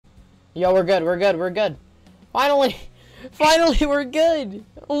Yo, we're good, we're good, we're good. Finally! Finally, we're good!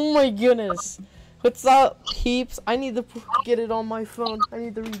 Oh my goodness. What's up, peeps? I need to get it on my phone. I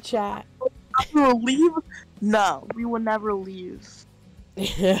need to re-chat. We will leave? No, we will never leave.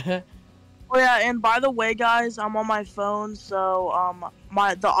 Yeah. Oh yeah, and by the way, guys, I'm on my phone, so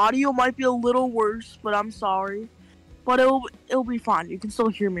the audio might be a little worse, but I'm sorry. But it'll be fine. You can still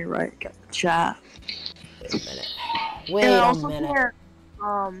hear me, right? Chat. Wait a minute. Wait And I a also minute.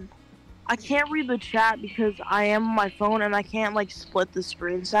 I can't read the chat because I am on my phone and I can't like split the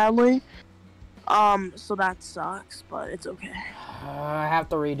screen, sadly. So that sucks, but it's okay. I have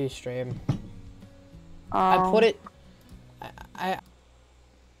to redo stream. I put it.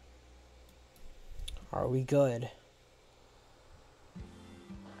 Are we good?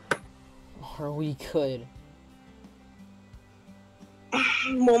 Are we good?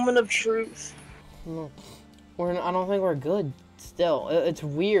 Moment of truth. No, I don't think we're good. Still, it's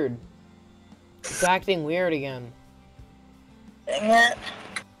weird. It's acting weird again. Dang it.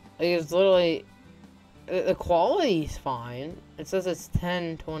 It's literally the quality's fine. It says it's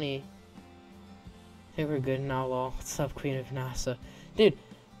 1020. I think we're good now, lol. What's up, Queen of NASA? Dude,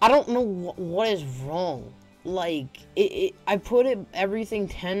 I don't know what is wrong. Like, I put everything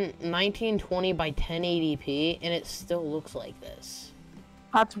 1920 by 1080p, and it still looks like this.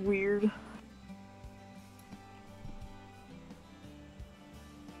 That's weird.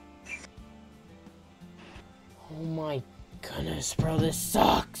 Oh my goodness, bro, this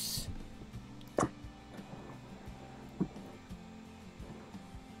sucks.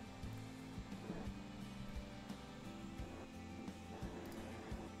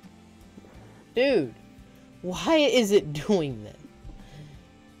 Dude, why is it doing this?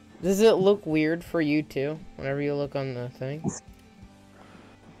 Does it look weird for you too, whenever you look on the thing?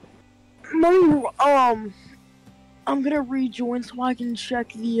 No, I'm gonna rejoin so I can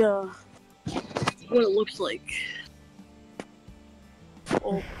check the, what it looks like.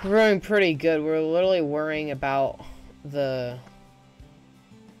 Oh. We're doing pretty good. We're literally worrying about the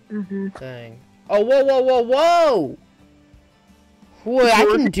thing. Oh, whoa, whoa, whoa, whoa! Wait, I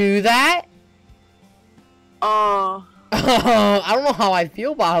can do that? I don't know how I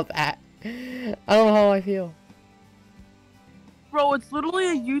feel about that. I don't know how I feel. Bro, it's literally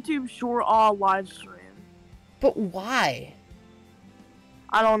a YouTube short live stream. But why?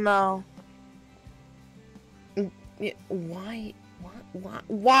 I don't know. Yeah, why? Why?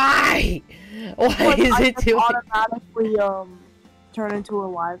 Why is it doing? Automatically turn into a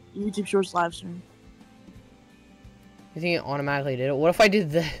live YouTube Shorts live stream. You think it automatically did it? What if I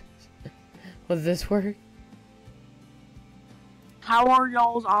did this? Would this work? How are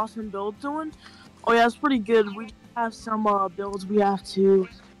y'all's awesome builds doing? Oh yeah, it's pretty good. We have some builds we have to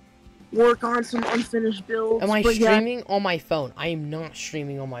work on, some unfinished builds. Am I streaming on my phone? I am not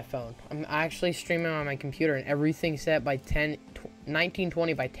streaming on my phone. I'm actually streaming on my computer, and everything's set by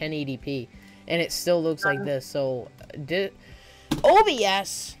 1920 by 1080p, and it still looks like this. So,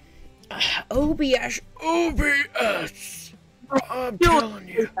 OBS. I'm telling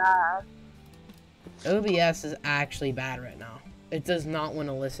you. OBS is actually bad right now. It does not want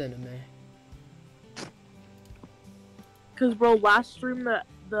to listen to me. Cause bro, last stream the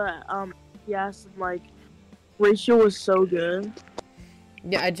yes, like ratio was so good.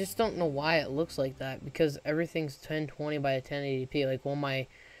 Yeah, I just don't know why it looks like that, because everything's 1020 by 1080p. Like on my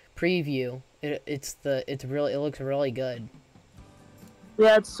preview, it looks really good.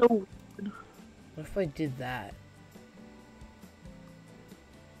 Yeah, it's so weird. What if I did that?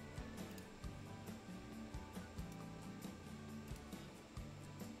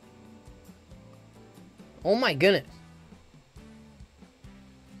 Oh my goodness.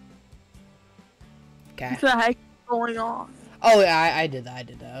 Okay. What the heck is going on? Oh yeah, I did that.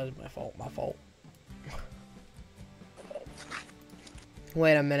 That was my fault.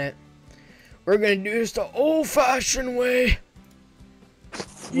 Wait a minute. We're gonna do this the old-fashioned way.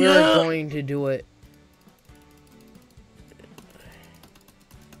 We're going to do it.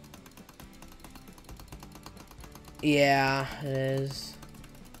 Yeah, it is.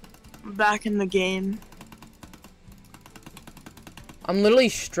 I'm back in the game. I'm literally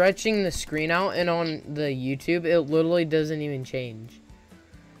stretching the screen out, and on the YouTube, it literally doesn't even change.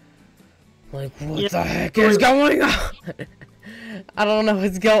 Like, what the heck is going on? I don't know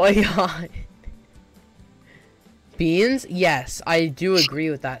what's going on. Beans? Yes, I do agree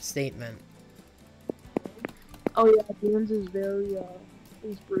with that statement. Oh yeah, Beans is very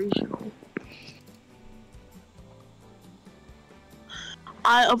inspirational.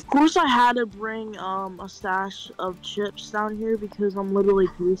 Of course I had to bring a stash of chips down here because I'm literally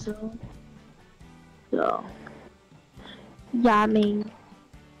pre-sale. So yummy.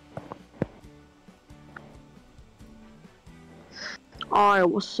 Alright,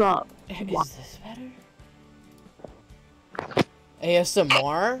 what's up? Is this better?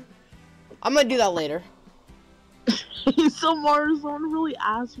 ASMR? I'm gonna do that later. ASMR, someone really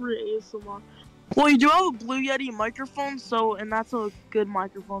asked for ASMR. Well, you do have a Blue Yeti microphone, and that's a good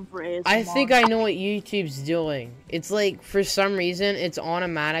microphone for ASMR. I think I know what YouTube's doing. It's like, for some reason, it's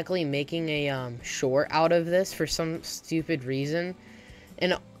automatically making a short out of this for some stupid reason.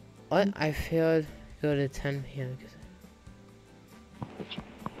 And what? I failed to go to 10 p.m.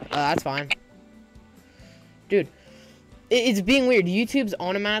 That's fine. Dude, it's being weird. YouTube's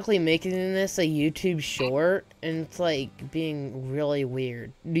automatically making this a YouTube short, and it's like being really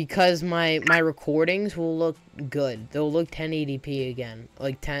weird because my recordings will look good. They'll look 1080p again,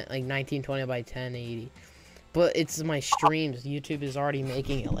 like 1920 by 1080. But it's my streams. YouTube is already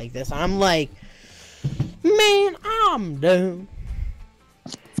making it like this. I'm like, man, I'm done.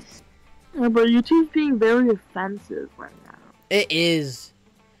 Yeah, but YouTube's being very offensive right now. It is.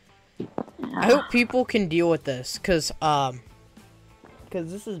 Yeah. I hope people can deal with this, cause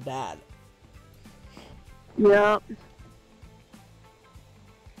this is bad. Yep.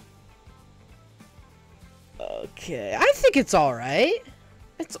 Okay, I think it's all right.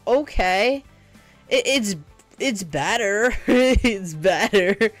 It's okay. It's better. It's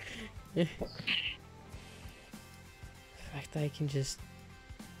better. The fact that I can just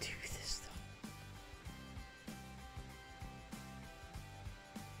do this stuff.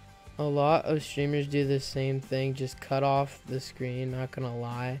 A lot of streamers do the same thing, just cut off the screen, not gonna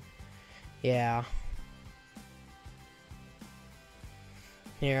lie. Yeah.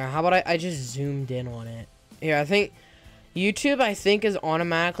 Here, how about I just zoomed in on it? Here, I think YouTube, is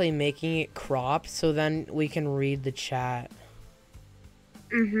automatically making it cropped, so then we can read the chat.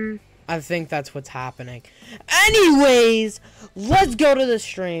 I think that's what's happening. Anyways, let's go to the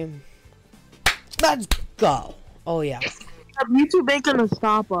stream. Let's go. Oh, yeah. YouTube ain't gonna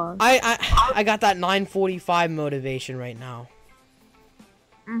stop us. I got that 9:45 motivation right now.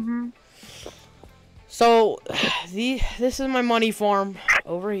 So, this is my money farm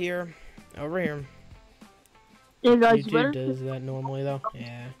over here. Yeah, guys, YouTube does that normally though.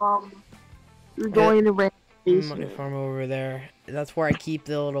 Yeah. You're going to rent money farm over there. That's where I keep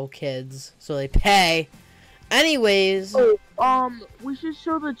the little kids, so they pay. Anyways. Oh, we should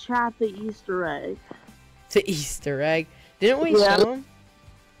show the chat the Easter egg. The Easter egg. Didn't we show them?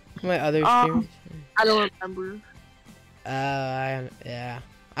 My other streamers? I don't remember. Yeah.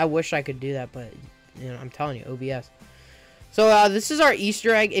 I wish I could do that, but you know, I'm telling you, OBS. So this is our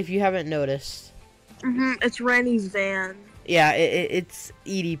Easter egg. If you haven't noticed. It's Randy's van. Yeah, it's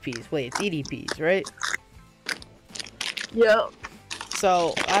EDPs. Wait, it's EDPs, right? Yep.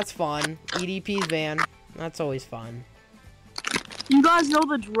 So that's fun. EDP's van. That's always fun. You guys know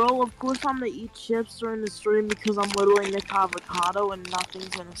the drill. Of course, I'm gonna eat chips during the stream because I'm literally Nick Avocado and nothing's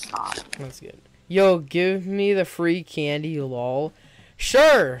gonna stop. That's good. Yo, give me the free candy, lol.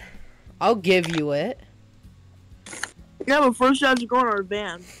 Sure, I'll give you it. Yeah, but first you have to go on our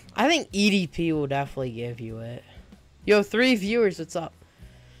van. I think EDP will definitely give you it. Yo, 3 viewers, what's up?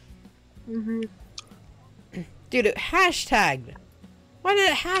 Dude, it hashtagged. Why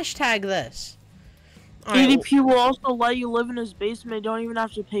did it hashtag this? EDP will also let you live in his basement. You don't even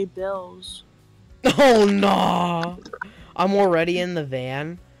have to pay bills. Oh, no. I'm already in the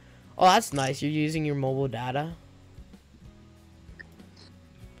van. Oh, that's nice. You're using your mobile data.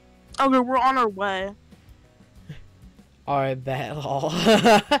 Okay, we're on our way. Alright, bet. Lol.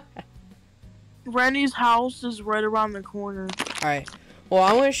 Randy's house is right around the corner. Alright. Well,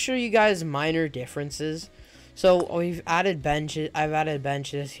 I want to show you guys minor differences. So, we've added benches. I've added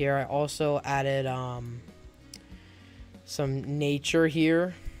benches here. I also added, some nature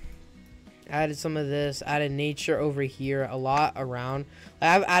here. Added some of this. Added nature over here. A lot around.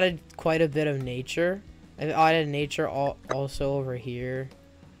 I've added quite a bit of nature. I've added nature also over here.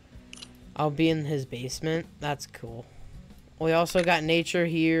 I'll be in his basement. That's cool. We also got nature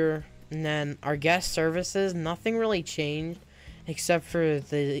here. And then our guest services. Nothing really changed. Except for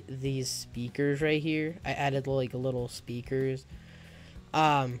these speakers right here. I added like little speakers.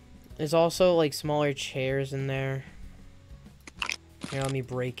 There's also like smaller chairs in there. Here, let me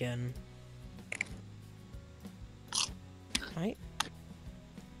break in. Right?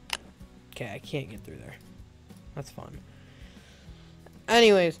 Okay, I can't get through there. That's fun.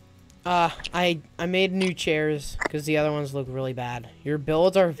 Anyways, I made new chairs because the other ones look really bad. Your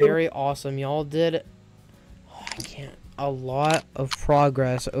builds are very awesome. Y'all did a lot of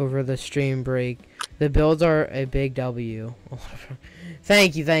progress over the stream break. The builds are a big W.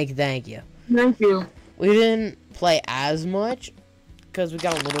 Thank you. Thank you. We didn't play as much, because we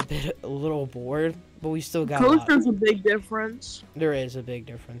got a little bored, but we still got a lot. Coaster's a big difference. There is a big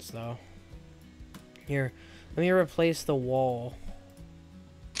difference, though. Here, let me replace the wall.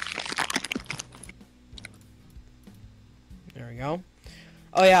 There we go.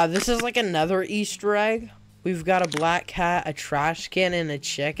 Oh yeah, this is like another Easter egg. We've got a black cat, a trash can, and a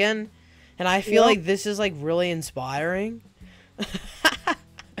chicken. And I feel like this is like really inspiring.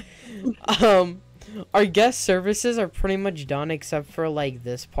 Our guest services are pretty much done except for like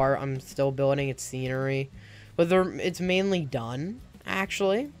this part. I'm still building its scenery. But it's mainly done,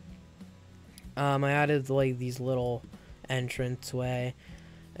 actually. I added like these little entranceway.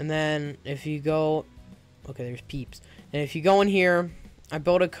 And then if you go, okay, there's peeps. And if you go in here, I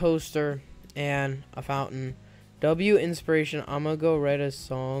built a coaster and a fountain. W inspiration. I'm gonna go write a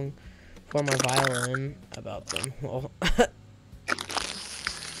song for my violin about them. Well,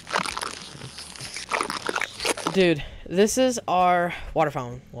 dude, this is our water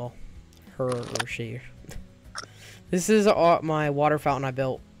fountain. Well, her or she. This is my water fountain I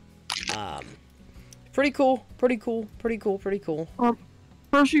built. Pretty cool. Pretty cool. Pretty cool. Pretty cool.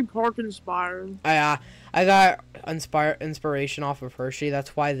 Hershey Park inspired. I got inspiration off of Hershey.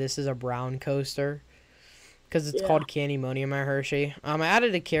 That's why this is a brown coaster. Because it's called Candymonium at Hershey. I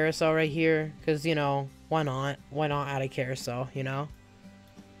added a carousel right here. Because, you know, why not? Why not add a carousel, you know?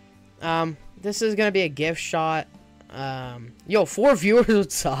 This is going to be a gift shop. Yo, 4 viewers,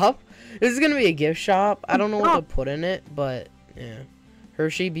 what's up? This is going to be a gift shop. I don't know what to put in it, but, yeah.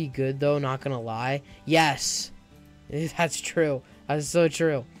 Hershey be good, though, not going to lie. Yes. That's true. That's so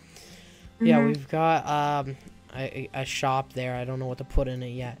true. Yeah, we've got a shop there. I don't know what to put in it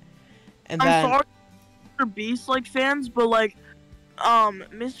yet. And then I'm sorry, Mr. Beast like fans, but like,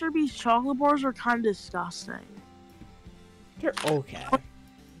 Mr. Beast chocolate bars are kind of disgusting. they're okay.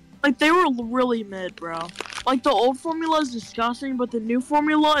 Like they were really mid, bro. Like the old formula is disgusting, but the new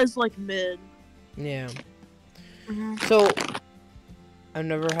formula is like mid. Yeah. So I've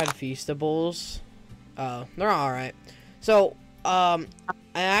never had Feastables. They're all right. So I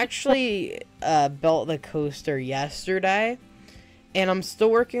actually built the coaster yesterday, and I'm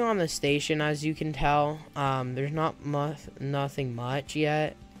still working on the station, as you can tell. There's nothing much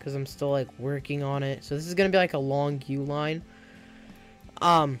yet, because I'm still like working on it. So this is gonna be like a long queue line.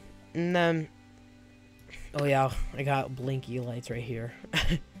 And then, oh yeah, I got blinky lights right here.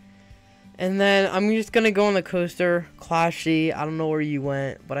 And then I'm just gonna go on the coaster. Clashy, I don't know where you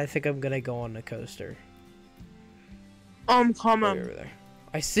went, but I think I'm gonna go on the coaster. I'm coming. Right over there.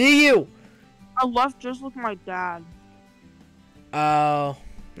 I see you! I left just with my dad. Oh,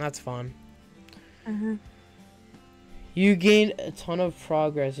 that's fun. You gained a ton of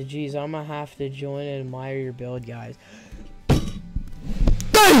progress. Jeez, I'm gonna have to join and admire your build, guys.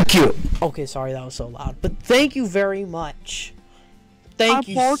 Thank you! Okay, sorry that was so loud. But thank you very much. Thank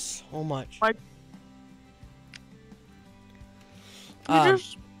you so much.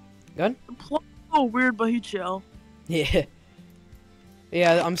 Good? Oh, weird, but he chill. Yeah.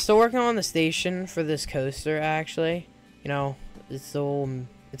 Yeah, I'm still working on the station for this coaster, actually. You know, it's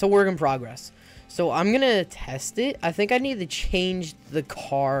a work in progress. So I'm gonna test it. I think I need to change the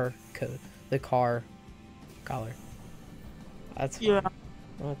car code. The car color. That's fun. Yeah.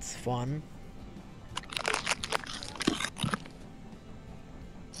 That's fun.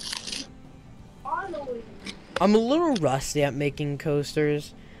 I'm a little rusty at making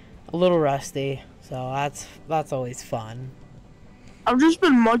coasters. A little rusty. So that's always fun. I've just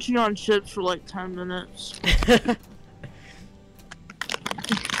been munching on chips for like 10 minutes.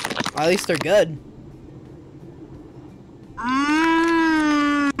 At least they're good.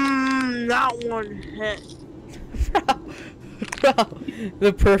 That one hit. Bro,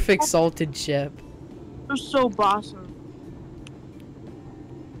 the perfect salted chip. They're so bossing.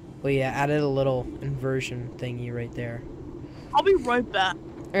 Well, yeah, added a little inversion thingy right there. I'll be right back.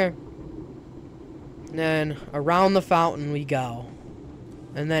 And then around the fountain we go.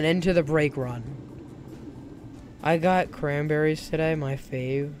 And then into the brake run. I got cranberries today, my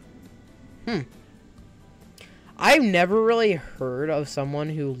fave. I've never really heard of someone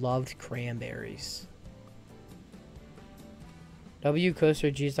who loved cranberries. W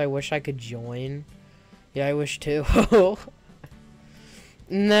Coaster, geez, I wish I could join. Yeah, I wish too.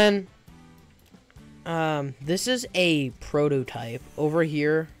 And then, this is a prototype. Over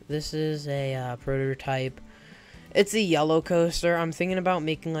here, this is a prototype. It's a yellow coaster. I'm thinking about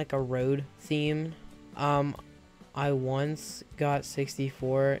making like a road theme. I once got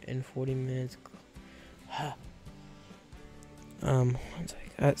 64 in 40 minutes. One sec.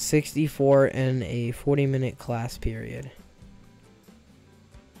 At 64 in a 40-minute class period.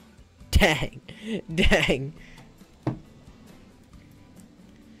 Dang. Dang.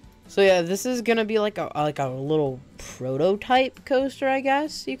 So yeah, this is gonna be like a little prototype coaster, I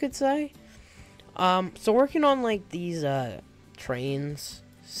guess you could say. So working on like these trains,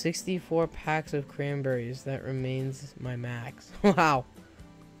 64 packs of cranberries. That remains my max. Wow.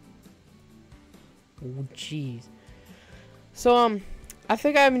 Oh, jeez. So I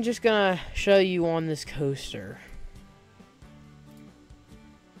think I'm just gonna show you on this coaster.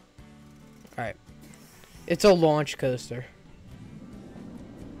 All right, it's a launch coaster.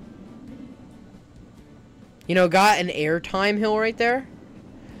 You know, got an airtime hill right there.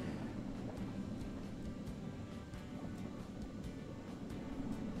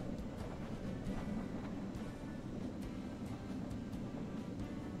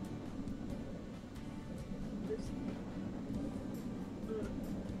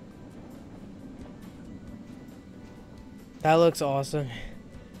 That looks awesome.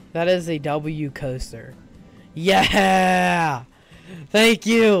 That is a W coaster. Yeah! Thank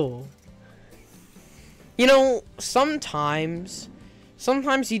you! You know, sometimes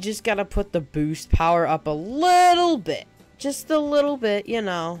you just gotta put the boost power up a little bit. Just a little bit, you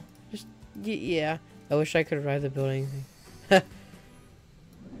know. Just, yeah. I wish I could ride the building thing.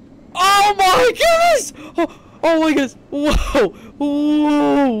 Oh my goodness! Oh my goodness! Whoa!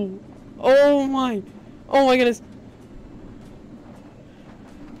 Whoa! Oh my goodness!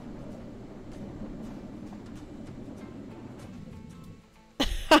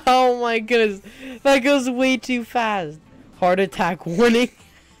 Oh my goodness, that goes way too fast. Heart attack warning.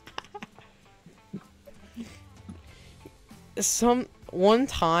 One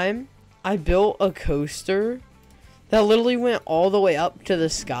time I built a coaster that literally went all the way up to the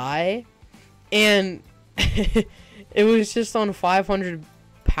sky, and it was just on 500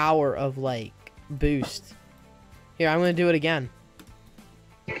 power of like boost. Here, I'm gonna do it again.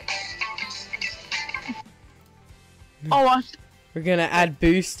 Oh, We're gonna add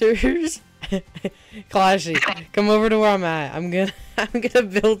boosters. Clashy, come over to where I'm at. I'm gonna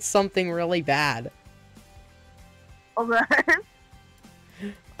build something really bad. okay.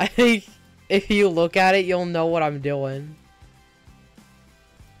 I think if you look at it, you'll know what I'm doing.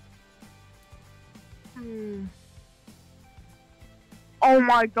 Oh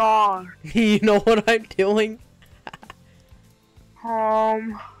my god. You know what I'm doing?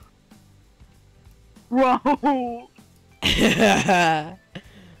 Bro.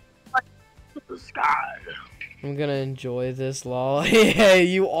 The sky. I'm gonna enjoy this, lol. Yeah,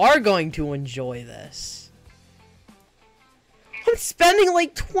 you are going to enjoy this. I'm spending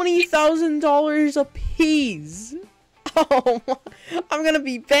like $20,000 a piece. Oh, I'm gonna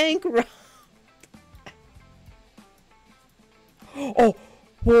be bankrupt. Oh,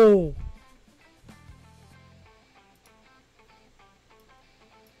 whoa.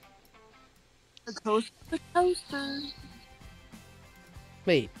 The coaster.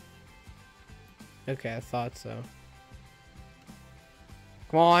 Wait. Okay, I thought so.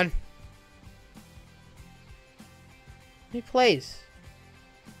 Come on. Hey, place.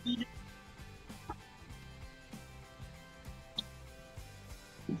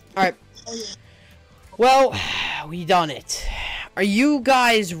 Alright. Well, we done it. Are you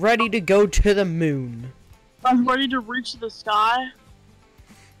guys ready to go to the moon? I'm ready to reach the sky.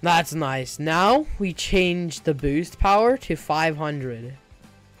 That's nice. Now, we change the boost power to 500.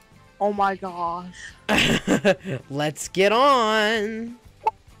 Oh my gosh. Let's get on.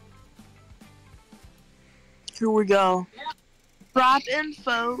 Here we go. Drop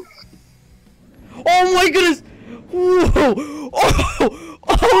info. Oh my goodness! Whoa! Oh!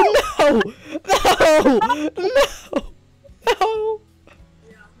 Oh no! No! No! No!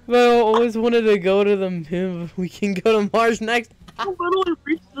 But I always wanted to go to the moon. We can go to Mars next. I literally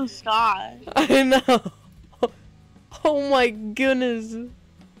reached the sky. I know. Oh my goodness.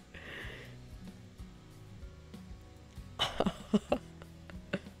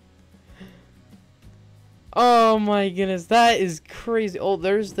 Oh my goodness, that is crazy. Oh,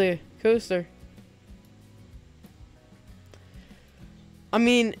 there's the coaster. I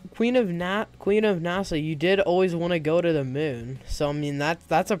mean, Queen of NASA, you did always want to go to the moon. So I mean,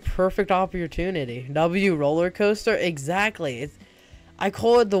 that's a perfect opportunity. W roller coaster, exactly. I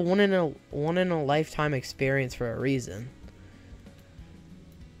call it the one in a lifetime experience for a reason.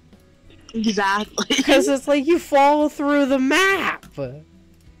 Exactly. Because it's like you fall through the map.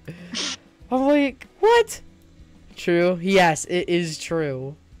 I'm like, what? True. Yes, it is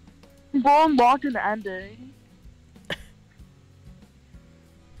true. We'll unlock an ending.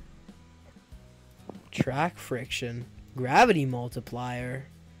 Track friction. Gravity multiplier.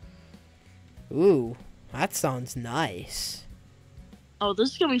 Ooh, that sounds nice. Oh,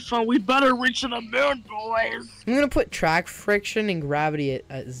 this is gonna be fun. We better reach the moon, boys. I'm gonna put track friction and gravity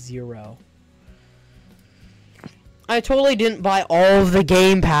at 0. I totally didn't buy all of the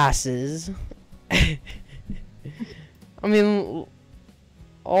game passes. I mean,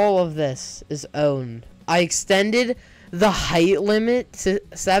 all of this is owned. I extended the height limit to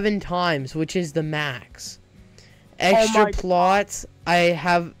 7 times, which is the max. Extra plots. I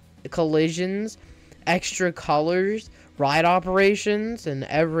have collisions, extra colors, ride operations, and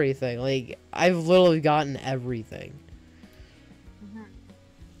everything. Like, I've literally gotten everything.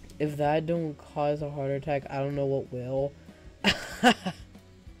 If that don't cause a heart attack, I don't know what will.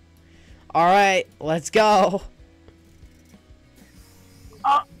 Alright, let's go.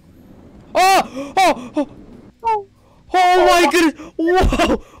 Oh! Oh my goodness!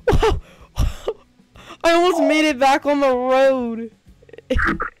 Whoa! Whoa! I almost made it back on the road.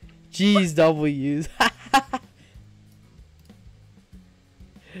 Jeez, W's.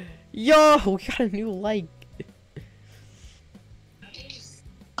 Yo, we got a new like.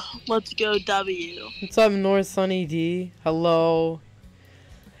 Let's go, W. What's up, North Sunny D? Hello.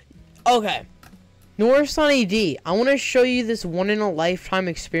 Okay. North Sunny D, I want to show you this one-in-a-lifetime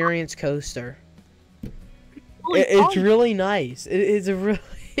experience coaster. It's really nice. It's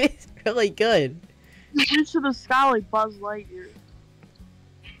really good. You reach to the sky like Buzz Lightyear.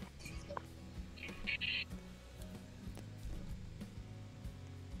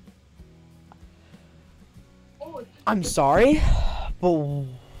 I'm sorry, but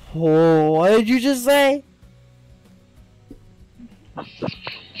what did you just say?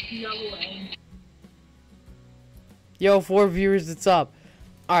 Yo, 4 viewers, it's up.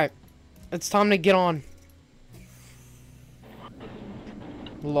 Alright, it's time to get on.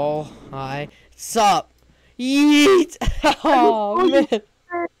 Lol, hi. What's up? Yeet! Oh,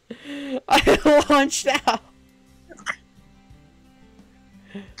 man. I launched out.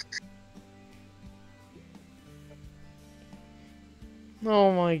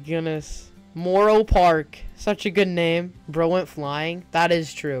 Oh my goodness. Morrow Park. Such a good name. Bro went flying. That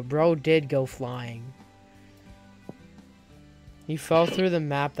is true. Bro did go flying. You fell through the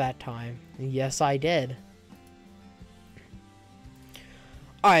map that time. Yes, I did.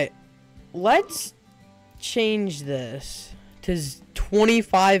 Alright. Let's change this to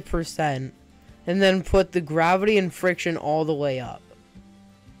 25% and then put the gravity and friction all the way up.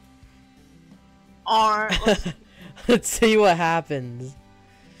 Alright. Let's see what happens.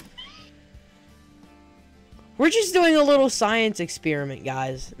 We're just doing a little science experiment,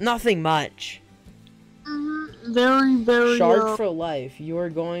 guys. Nothing much. Very, very. Shark for life. You are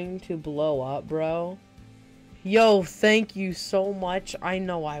going to blow up, bro. Yo, thank you so much. I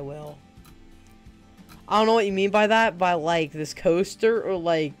know I will. I don't know what you mean by that. By, like, this coaster or,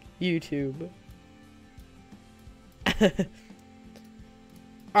 like, YouTube.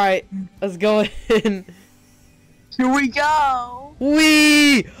 Alright, let's go in. Here we go.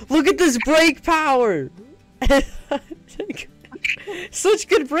 Wee! Look at this brake power! Such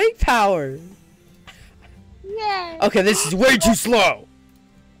good brake power! Yeah. Okay, this is way too slow!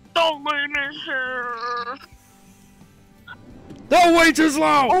 Don't leave me here. No, way too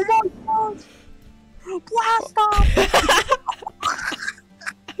slow! Oh my gosh! Blast off!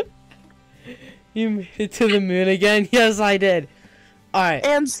 You made it to the moon again? Yes, I did. Alright.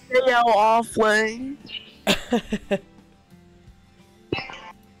 And stay out off lane.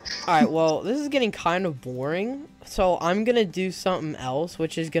 Alright, well, this is getting kind of boring. So I'm gonna do something else,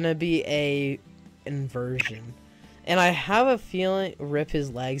 which is gonna be a inversion. And I have a feeling... Rip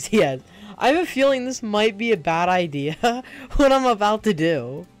his legs. Yes. I have a feeling this might be a bad idea. What I'm about to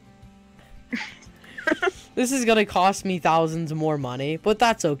do. This is gonna cost me thousands more money. But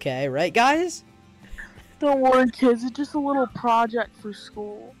that's okay, right, guys? Don't worry, kids. It's just a little project for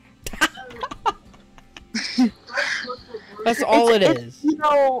school. That's all it is. You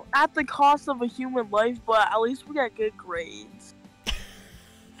know, at the cost of a human life, but at least we got good grades.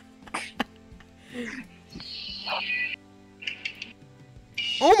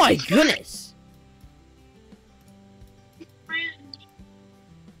 Oh my goodness!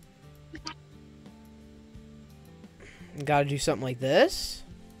 Gotta do something like this.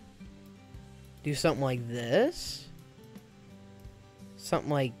 Do something like this.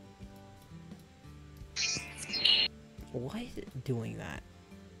 Something like... Why is it doing that?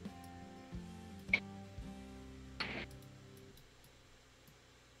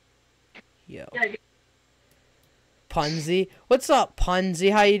 Yo. Punzy? What's up,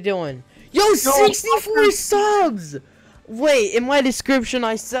 Punzy? How you doing? Yo, 64 subs! Wait, in my description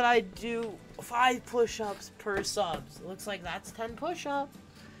I said I'd do 5 push-ups per subs. Looks like that's 10 push-ups.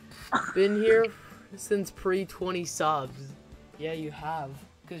 Been here since pre-20 subs. Yeah, you have.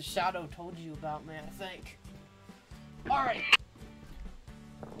 Because Shadow told you about me, I think. Alright.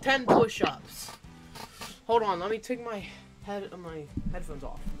 10 push-ups. Hold on, let me take my headphones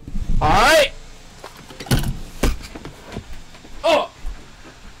off. Alright! Oh!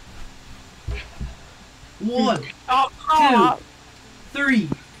 1, 2, 3,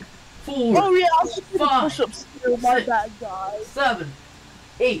 4, Oh yeah, I was 5, push-ups too. My bad, guys. 7,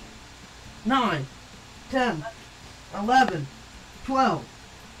 8, 9, 10, 11, 12,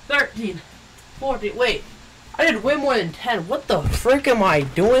 13, 14. Wait, I did way more than 10. What the frick am I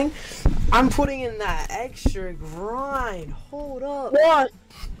doing? I'm putting in that extra grind. Hold up. 1,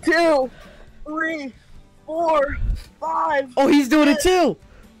 2, 3, 4, 5. Oh, he's doing it too.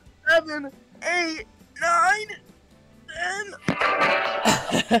 7, 8, 9,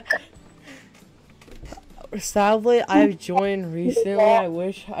 10. Sadly, I've joined recently. I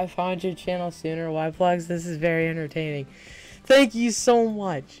wish I found your channel sooner. ROBLOX, this is very entertaining. Thank you so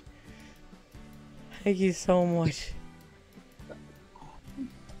much. Thank you so much.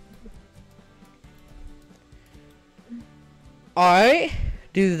 Alright,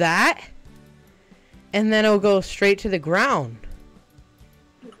 do that. And then it'll go straight to the ground.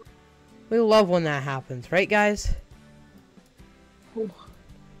 We love when that happens, right guys?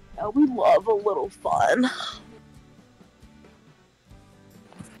 Yeah, we love a little fun.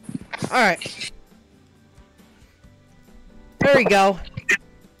 Alright. There we go.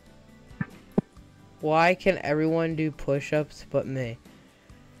 Why can everyone do push-ups but me?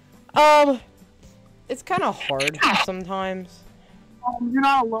 It's kind of hard sometimes. You're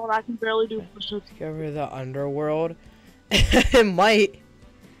not alone. I can barely do push-ups. Discover the underworld. It might.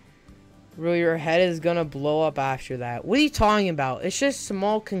 Bro, your head is gonna blow up after that. What are you talking about? It's just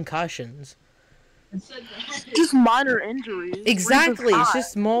small concussions. Just minor injuries. Exactly. It's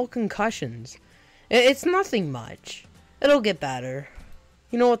just small concussions. It's nothing much. It'll get better.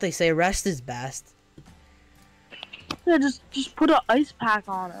 You know what they say, rest is best. Yeah, just put an ice pack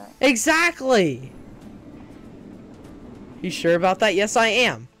on it. Exactly. You sure about that? Yes, I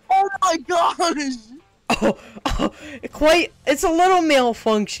am. Oh my gosh! It's a little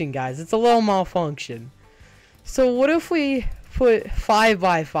malfunction, guys. It's a little malfunction. So what if we put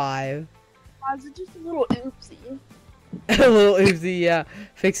 5x5? Why is it just a little oopsie? A little oopsie, yeah.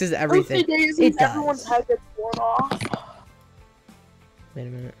 Fixes everything. Oopsie daisies, It does. everyone's head gets torn off. Wait a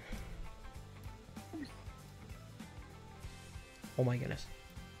minute. Oh my goodness.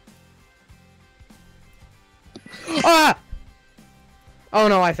 Ah! Oh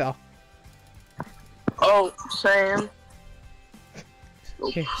no, I fell. Oh, Sam.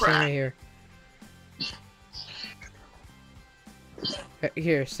 Here, stand right here.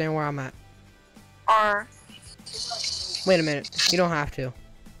 Here, stand where I'm at. Wait a minute. You don't have to.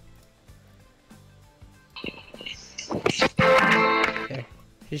 Okay.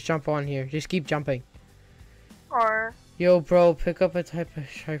 Just jump on here. Just keep jumping. Yo, bro, pick up a type of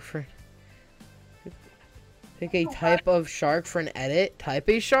shark for... Pick a type of shark for an edit. Type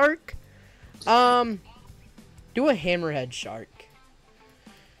a shark? Do a hammerhead shark.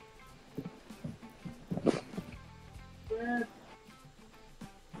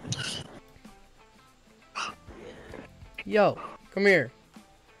 Yo, come here.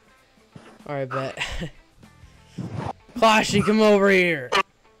 Alright, bet. Clashy, come over here.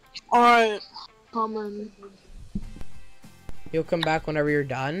 Alright, coming. You'll come back whenever you're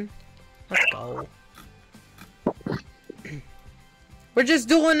done. Let's go. We're just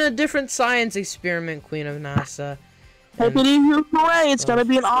doing a different science experiment, Queen of NASA. It's gonna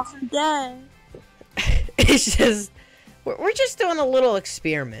be an awesome day. It's just... We're just doing a little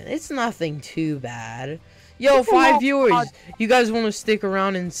experiment. It's nothing too bad. Yo, 5 viewers. You guys want to stick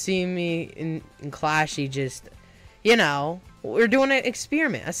around and see me in Clashy just... You know, we're doing an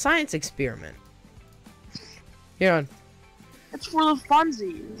experiment. A science experiment. Here on. It's for the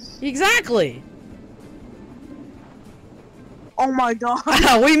funsies. Exactly. Oh my god.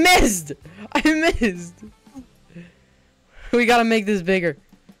 We missed. I missed. We gotta make this bigger.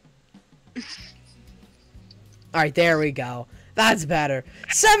 Alright, there we go. That's better.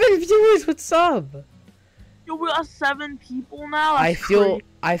 7 viewers, what's up? Yo, we got 7 people now? That's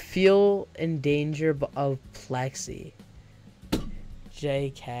I feel in danger of Plexi.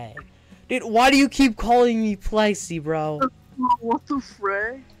 JK. Dude, why do you keep calling me Plexi, bro? What the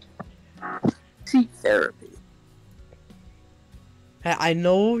frick? Teeth therapy. I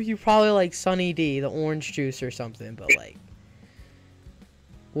know you probably like Sunny D, the orange juice or something, but like...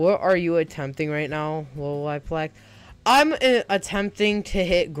 What are you attempting right now, Plex? I'm attempting to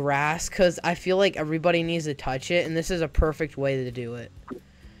hit grass because I feel like everybody needs to touch it, and this is a perfect way to do it.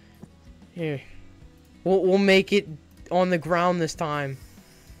 Here. We'll make it on the ground this time.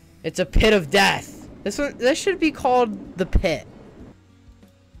 It's a pit of death. This should be called the pit.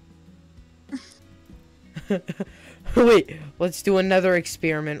 Wait, let's do another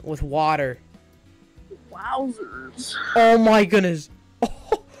experiment with water. Wowzers. Oh my goodness.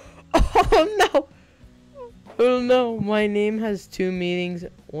 Oh no. Oh no, my name has two meanings.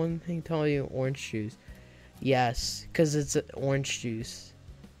 One thing telling you orange juice. Yes, because it's orange juice.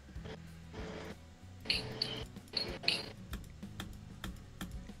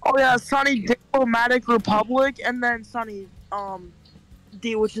 Oh yeah, Sunny Diplomatic Republic, and then Sunny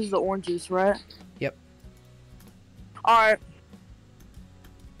D, which is the orange juice, right? Yep. Alright.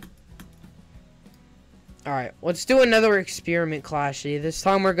 Alright, let's do another experiment, Clashy. This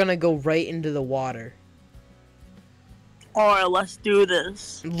time we're gonna go right into the water. Alright, let's do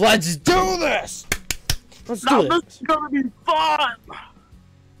this. Let's do this! Let's Now do this this! is gonna be fun!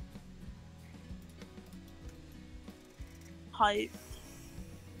 Hype.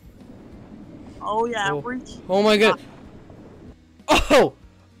 Oh yeah, Oh. reach. Oh my god. Oh!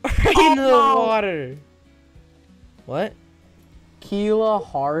 Right into the no. water. What? Keela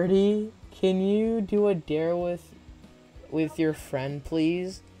Hardy? Can you do a dare with your friend,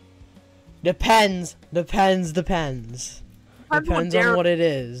 please? Depends. Depends on what it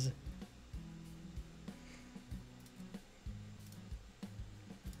is.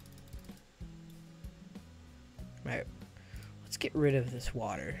 Right. Let's get rid of this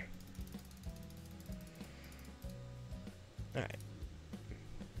water. Alright.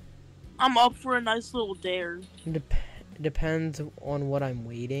 I'm up for a nice little dare. Depends on what I'm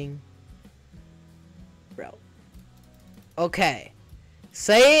waiting. Bro. Okay.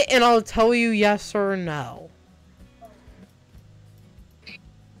 Say it and I'll tell you yes or no.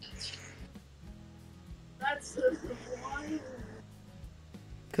 That's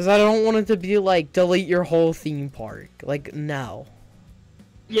Because I don't want it to be like, delete your whole theme park. Like, no.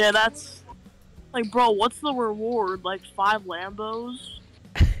 yeah, that's like, bro, what's the reward? Like 5 Lambos?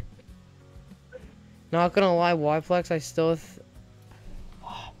 Not gonna lie, Yplex, I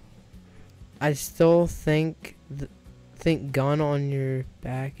still think gun on your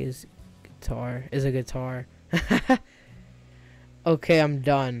back is a guitar. Okay, I'm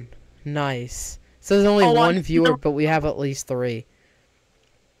done. Nice. Says only one viewer, but we have at least 3.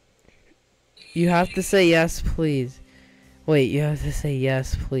 You have to say yes, please. Wait, you have to say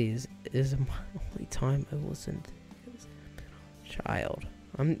yes, please. This is my only time I listen to this child.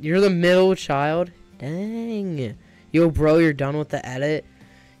 You're the middle child? Dang. Yo, bro, you're done with the edit?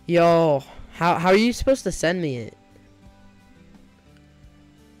 Yo, how are you supposed to send me it?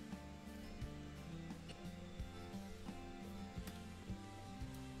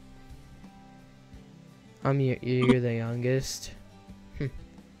 You're the youngest.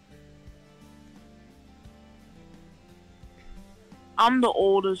 I'm the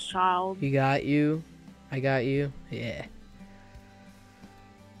oldest child. You got you. I got you. Yeah.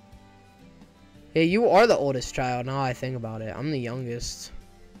 Yeah, you are the oldest child. Now I think about it. I'm the youngest.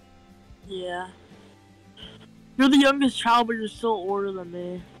 Yeah. You're the youngest child, but you're still older than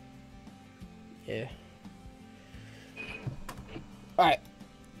me. Yeah. Alright.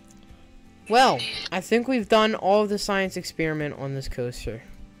 Well, I think we've done all of the science experiment on this coaster.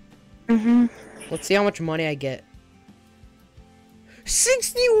 Let's see how much money I get.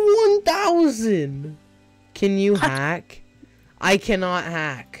 61,000! Can you hack? I cannot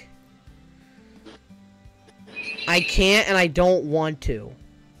hack. I can't and I don't want to.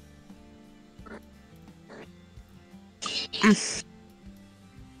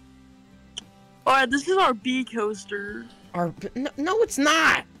 Alright, this is our B coaster. No, it's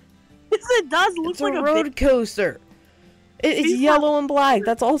not! Yes, it does. It looks It's like a road coaster. It's yellow and black.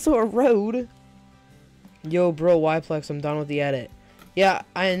 That's also a road. Yo, bro, Yplex, I'm done with the edit. Yeah,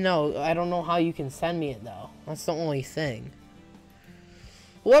 I know. I don't know how you can send me it, though. That's the only thing.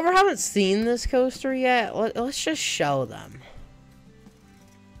 Whoever haven't seen this coaster yet, let's just show them.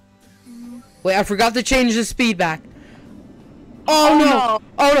 Wait, I forgot to change the speed back. Oh, no!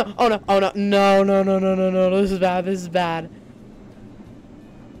 Oh, no! Oh, no! Oh, no! No, no, no, no, no, no. This is bad. This is bad.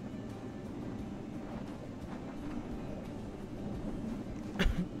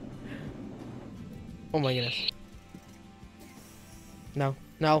 Oh my goodness. No,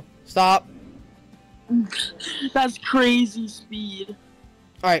 no, stop. That's crazy speed.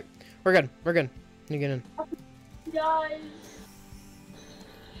 Alright, we're good. We're good. You get in. Guys.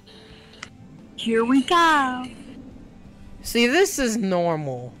 Here we go. See, this is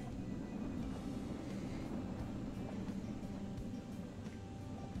normal.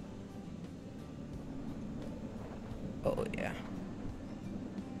 Oh, yeah.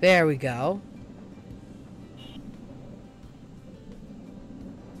 There we go.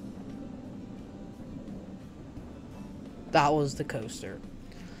 That was the coaster.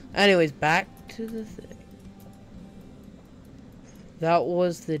 Anyways, back to the thing. That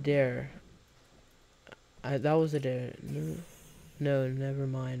was the dare. That was the dare. No, never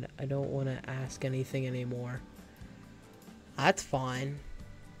mind. I don't want to ask anything anymore. That's fine.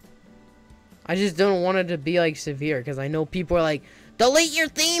 I just don't want it to be like severe because I know people are like, delete your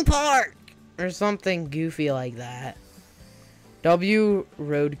theme park or something goofy like that. W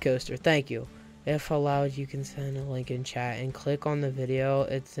road coaster. Thank you. If allowed, you can send a link in chat and click on the video.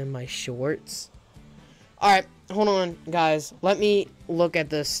 It's in my shorts. Alright, hold on, guys. Let me look at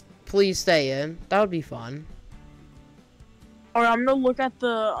this. Please stay in. That would be fun. Alright, I'm gonna look at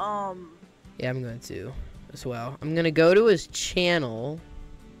the, Yeah, I'm going to as well. I'm gonna go to his channel.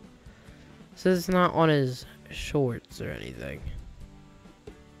 So it's not on his shorts or anything.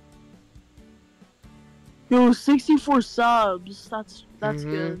 Yo, 64 subs. That's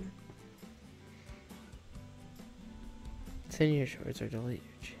good. Send your shorts or delete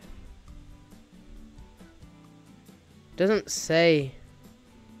your channel. Doesn't say.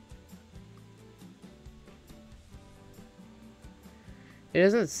 It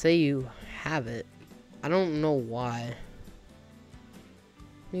doesn't say you have it. I don't know why.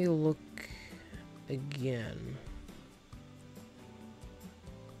 Let me look again.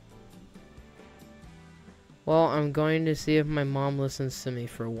 Well, I'm going to see if my mom listens to me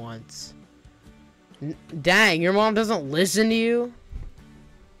for once. Dang, your mom doesn't listen to you?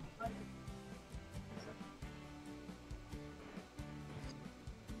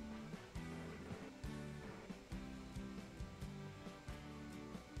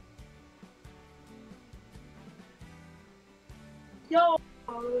 Yo.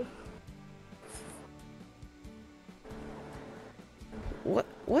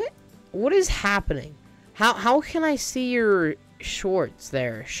 What is happening? How can I see your shorts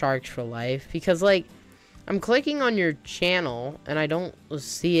there, Sharks for Life? Because like I'm clicking on your channel and I don't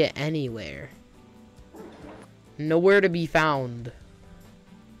see it anywhere. Nowhere to be found.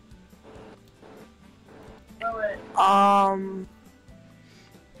 My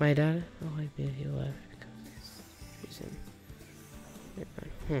dad don't like me if he left because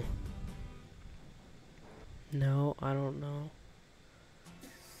reason. No, I don't know.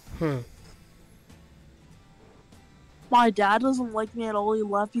 My dad doesn't like me at all. He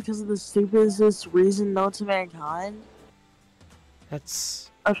left because of the stupidest reason known to mankind. That's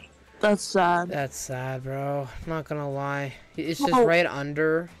sad. That's sad, bro. I'm not gonna lie. It's just right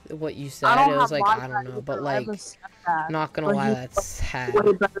under what you said. It was like, I don't know, but like, not gonna lie, that's sad.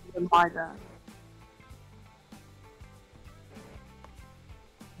 Way better than my dad.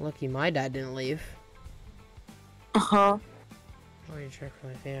 Lucky my dad didn't leave. Uh-huh. Oh, you check for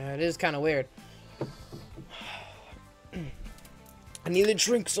my thing. Yeah, it is kind of weird. I need to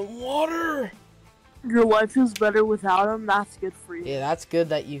drink some water. Your life is better without him. That's good for you. Yeah, that's good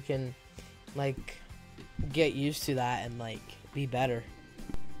that you can, like, get used to that and, like, be better.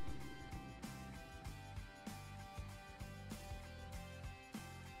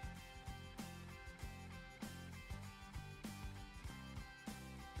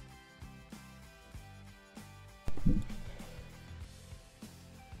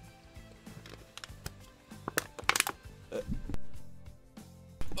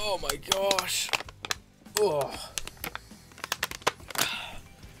 Oh my gosh. Ugh.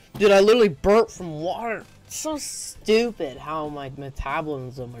 Dude, I literally burped from water. It's so stupid how my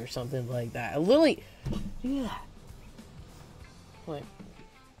metabolism or something like that. I literally do that. Wait.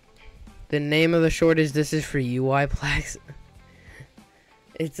 The name of the short is This Is For You, Plex.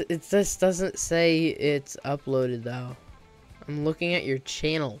 It just doesn't say it's uploaded though. I'm looking at your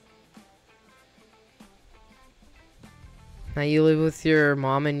channel. Now you live with your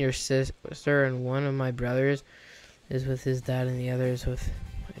mom and your sister, and one of my brothers is with his dad, and the other is with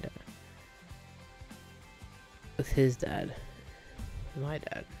my dad. With his dad. My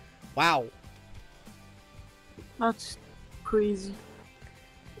dad. Wow. That's crazy.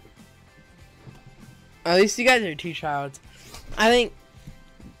 At least you guys are two childs. I think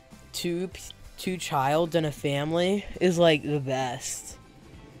two childs in a family is like the best.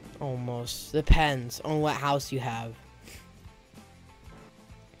 Almost. Depends on what house you have.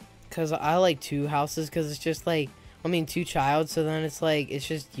 Because I like two houses because it's just like, I mean, two child, so then it's like, it's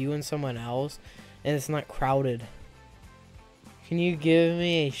just you and someone else, and it's not crowded. Can you give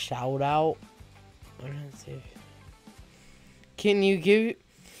me a shout out? Can you give...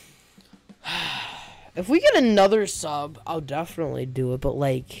 If we get another sub, I'll definitely do it, but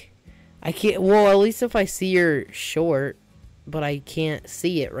like, I can't, well, at least if I see your short, but I can't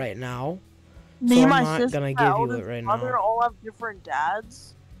see it right now. Me so and my I'm not sister, gonna give you it right brother, now. all have different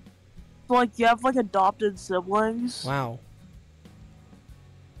dads. like, you have, like, adopted siblings? Wow.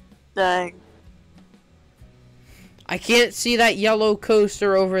 Dang. I can't see that yellow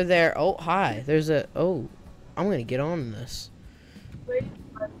coaster over there. Oh, hi. There's a... Oh, I'm gonna get on this.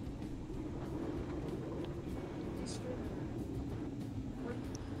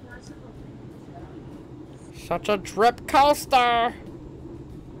 Such a trip coaster!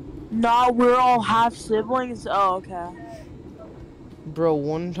 Nah, we're all half siblings? Oh, okay. Bro,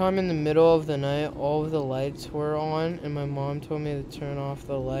 one time in the middle of the night, all of the lights were on, and my mom told me to turn off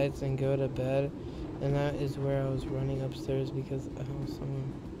the lights and go to bed. And that is where I was running upstairs because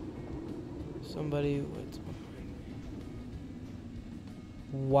somebody was...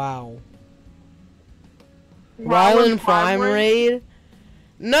 Wow. Ryland Prime Raid?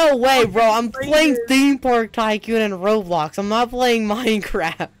 No way, bro. I'm playing Theme Park Tycoon and Roblox. I'm not playing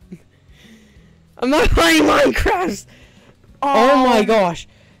Minecraft. I'm not playing Minecraft. Oh my gosh.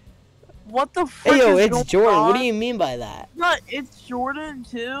 What the frick? Hey, yo, is it's going Jordan. on? What do you mean by that? No, it's Jordan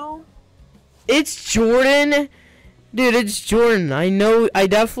too? It's Jordan? Dude, it's Jordan. I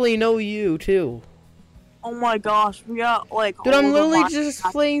definitely know you, too. Oh my gosh, we got, like... Dude, I'm literally just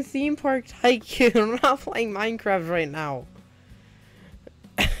playing Theme Park Tycoon. I'm not playing Minecraft right now.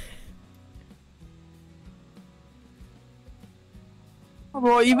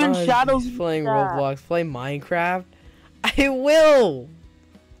 Bro, even Shadows... playing Roblox. Play Minecraft? I will!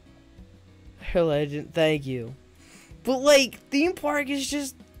 Her legend, thank you. But, like, Theme Park is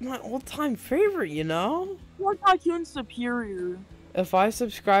just my all-time favorite, you know? What Tycoon's superior? If I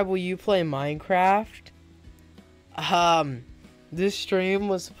subscribe, will you play Minecraft? This stream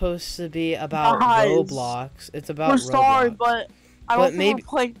was supposed to be about ROBLOX. It's about We're sorry, Roblox. but I don't think we're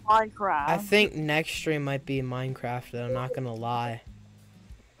playing Minecraft. I think next stream might be Minecraft, though, I'm not gonna lie.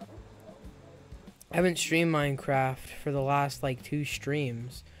 I haven't streamed Minecraft for the last, like, 2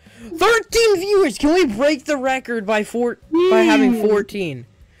 streams. 13 viewers! Can we break the record by having 14?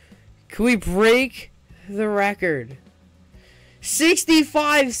 Can we break the record?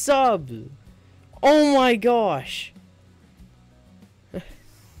 65 subs! Oh my gosh.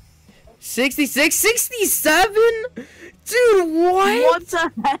 66? 67? Dude, what? What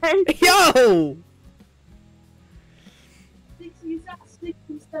the heck? Yo! He's at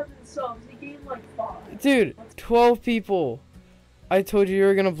 67 subs. He gained like 5. Dude, 12 people. I told you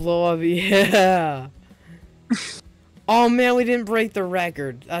were gonna blow up. Yeah. Oh man, we didn't break the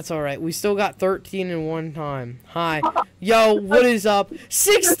record. That's alright. We still got 13 in one time. Hi. Yo, what is up?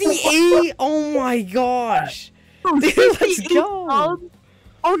 68? Oh my gosh. Dude, let's go. Subs?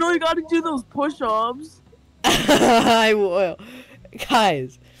 Oh no, you gotta do those push-ups. I will.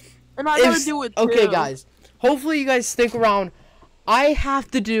 Guys. And I gotta do it too. Okay, guys. Hopefully you guys stick around. I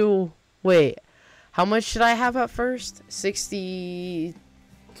have to do... Wait. How much should I have at first? 62?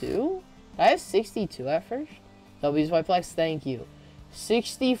 I have 62 at first? WSYPlex, thank you.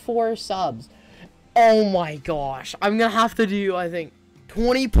 64 subs. Oh my gosh. I'm gonna have to do, I think,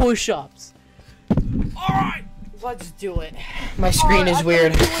 20 push-ups. Alright. Let's do it. My screen is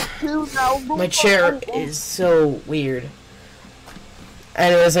weird. My chair is so weird.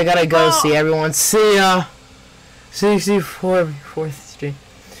 Anyways, I gotta go see everyone. See ya. 64 4th stream.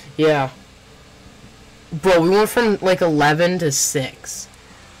 Yeah. Bro, we went from like 11 to 6.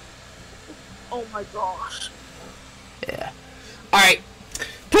 Oh my gosh. Yeah. Alright.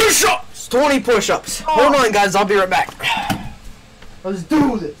 Push-ups! 20 push-ups. Hold on, guys. I'll be right back. Let's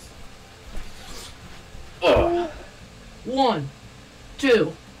do this. 1,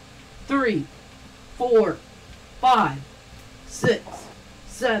 2, 3, 4, 5, 6,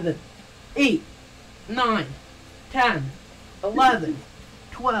 7, 8, 9, 10, 11,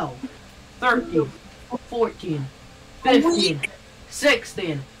 12, 13, 14, 15,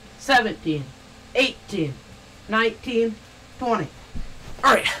 16, 17, 18, 19, 20.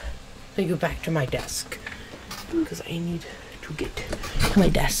 Alright, let me go back to my desk. Because I need to get to my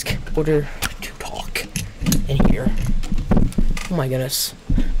desk in order to talk in here. Oh my goodness.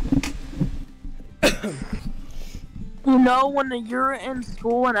 You know, when you're in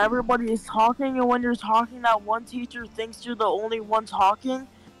school and everybody is talking, and when you're talking, that one teacher thinks you're the only one talking,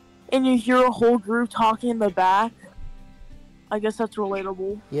 and you hear a whole group talking in the back? I guess that's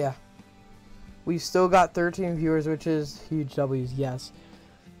relatable. Yeah. We still got 13 viewers, which is huge W's, yes.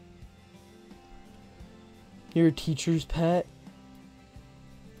 You're a teacher's pet?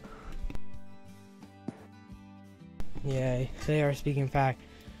 Yeah, they are speaking fact.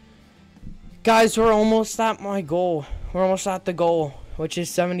 Guys, we're almost at my goal. We're almost at the goal, which is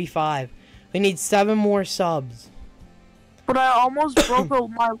 75. We need 7 more subs. But I almost broke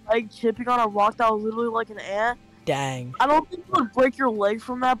my leg chipping on a rock that was literally like an ant. Dang. I don't think you would break your leg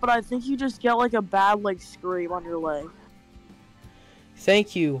from that, but I think you just get like a bad like scrape on your leg.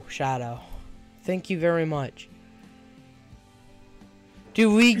 Thank you, Shadow. Thank you very much.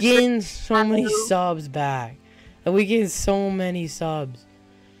 Dude, we gained so many subs back. And we gained so many subs.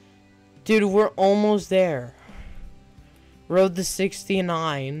 Dude, we're almost there. Road to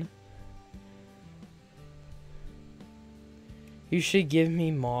 69. You should give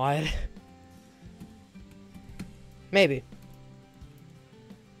me mod. Maybe.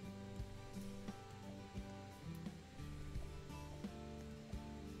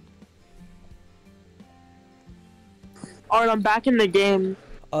 Alright, I'm back in the game.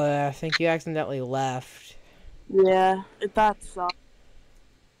 Oh, yeah, I think you accidentally left. Yeah, that sucks.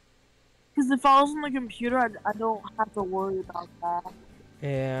 Because if I was on the computer, I don't have to worry about that.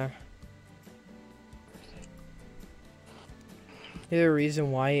 Yeah. The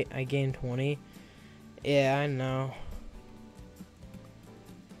reason why I gained 20. Yeah, I know.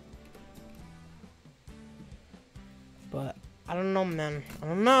 But I don't know, man. I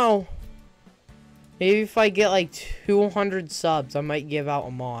don't know. Maybe if I get like 200 subs, I might give out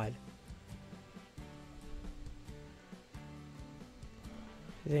a mod.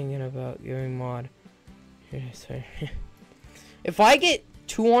 Thinking about giving mod. If I get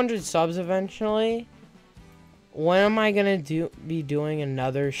 200 subs eventually, when am I gonna be doing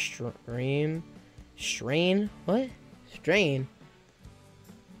another stream? Strain? What? Strain?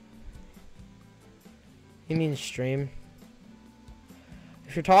 You mean stream?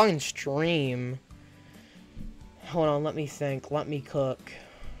 If you're talking stream, hold on, let me think. Let me cook.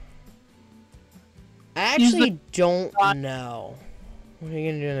 I actually don't know. What are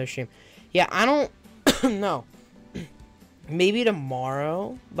you gonna do in the stream? Yeah, I don't know. Maybe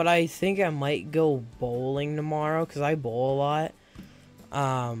tomorrow, but I think I might go bowling tomorrow because I bowl a lot.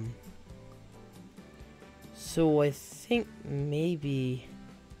 So I think maybe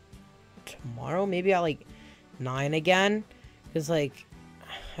tomorrow, maybe at like 9 again, because like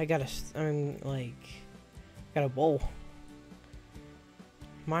I gotta bowl.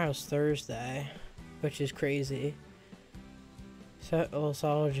 Tomorrow's Thursday, which is crazy. So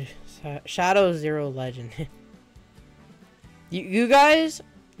Shadow Zero Legend. You guys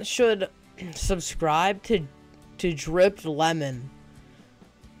should subscribe to Dripped Lemon.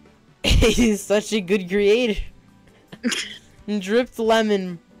 He's such a good creator. Dripped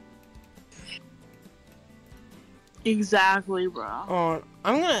Lemon. Exactly, bro. Oh,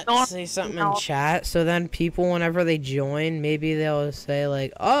 I'm gonna say something in chat, so then people, whenever they join, maybe they'll say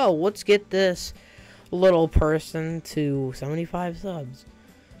like, "Oh, let's get this little person to 75 subs."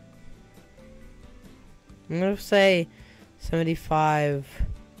 I'm gonna say 75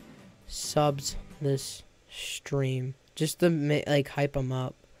 subs this stream, just to like hype them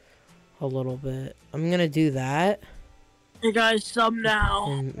up a little bit. I'm gonna do that. Hey guys, sub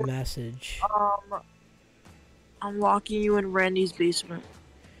now. And message. I'm locking you in Randy's basement.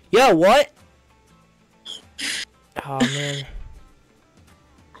 Yo, what? Oh man.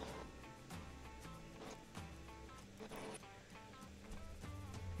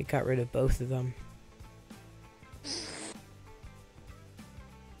 We got rid of both of them.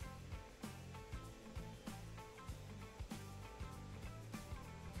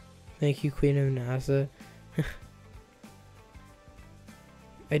 Thank you, Queen of NASA.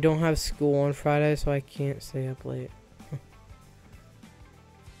 I don't have school on Friday, so I can't stay up late.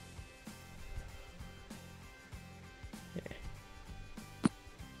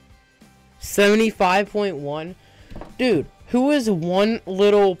 75.1? Dude, who is one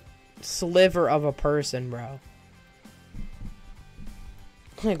little sliver of a person, bro?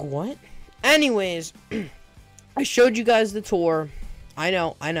 Like, what? Anyways, I showed you guys the tour. I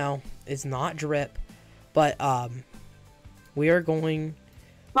know. It's not drip. But, we are going...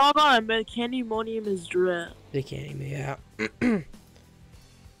 Hold on, man. Candymonium is drip. The candy, yeah. It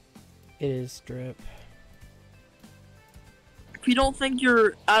is drip. If you don't think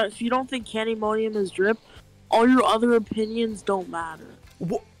Candymonium is drip, all your other opinions don't matter.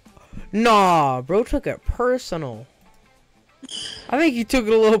 Nah, bro took it personal. I think you took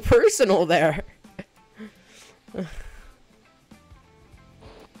it a little personal there.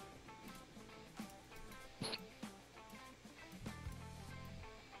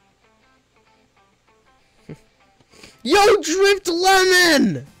 Yo, Dripped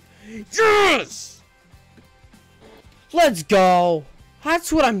Lemon! Yes! Let's go.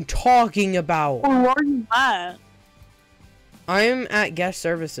 That's what I'm talking about. Well, where are you at? I'm at guest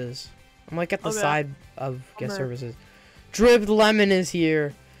services. I'm like at the side of guest services. Dripped Lemon is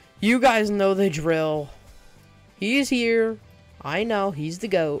here. You guys know the drill. He's here. I know. He's the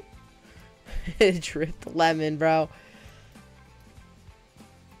GOAT. Dripped lemon, bro.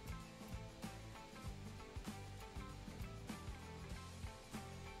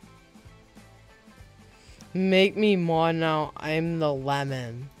 Make me mod now. I'm the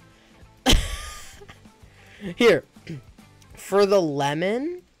lemon. Here. For the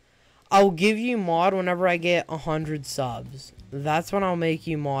lemon, I'll give you mod whenever I get 100 subs. That's when I'll make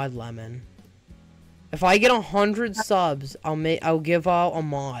you mod lemon. If I get 100 subs, I'll give out a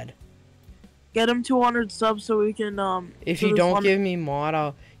mod. Get him 200 subs so we can If you don't give me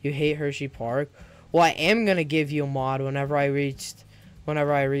mod, you hate Hershey Park. Well, I am gonna give you a mod whenever I reach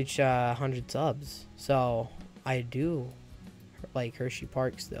 100 subs. So I do like Hershey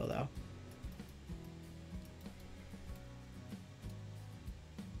Park still, though.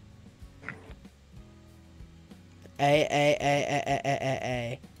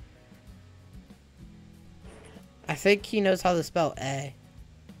 A. I think he knows how to spell A.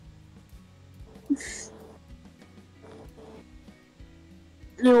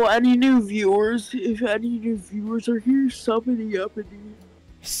 No, any new viewers? If any new viewers are here, suppity uppity.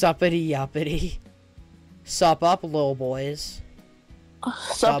 Suppity uppity. Sup up, little boys.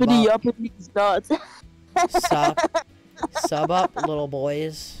 Suppity uppity's nuts. Sub up, little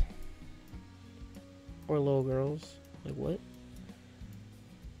boys. Or little girls. Like, what?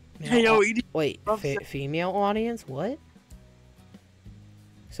 Hey, yo, wait, female audience? What?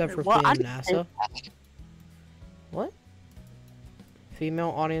 Except for what? Queen of NASA. What? Female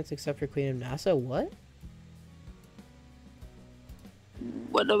audience except for Queen of NASA? What?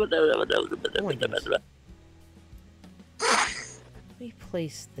 Oh my goodness. Let me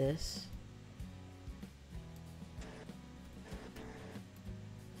place this.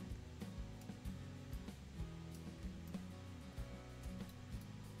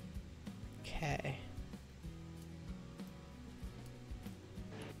 Okay.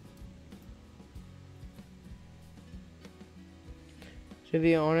 To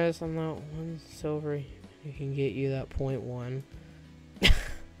be honest, I'm not one silver. You can get you that 0.1.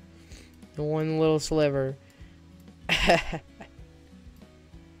 The one little sliver.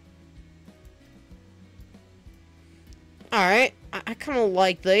 Alright, I kind of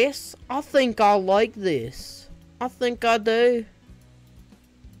like this. I think I like this. I think I do.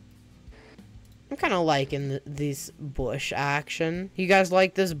 I'm kind of liking this bush action. You guys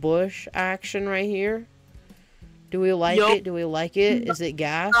like this bush action right here? Do we like it? Do we like it? Is it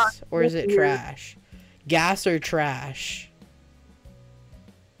gas or is it trash? Gas or trash?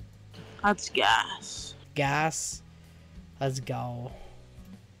 That's gas. Gas? Let's go.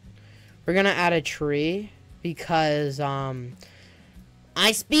 We're gonna add a tree because,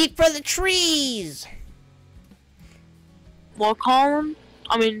 I speak for the trees! Well, Colin,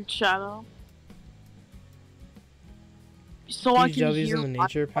 I mean, Shadow. So I can W's hear in the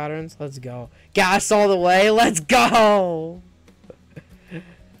nature patterns. Let's go. Gas all the way. Let's go.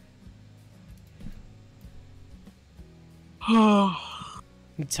 I'm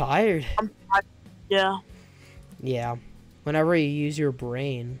tired. I'm tired. Yeah. Yeah. Whenever you use your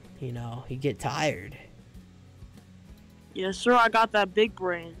brain, you know, you get tired. Yes, sir. I got that big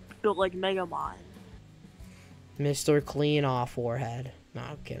brain built like Mega Mind. Mr. Clean Off Forehead. No,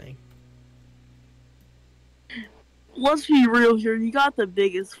 I'm kidding. Let's be real here. You got the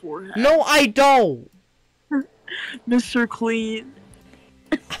biggest forehead. No, I don't. Mr. Clean.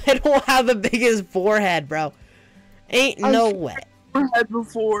 I don't have the biggest forehead, bro. Ain't no way. Forehead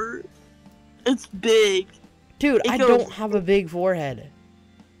before. It's big. Dude, I don't have a big forehead.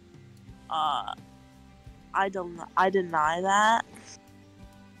 I deny that.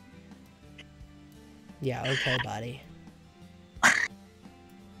 Yeah, okay, buddy.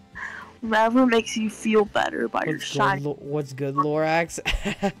 Whatever makes you feel better by your shiny. What's good, Lorax?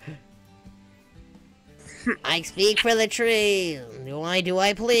 I speak for the trees. Do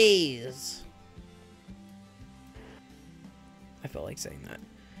I please? I felt like saying that.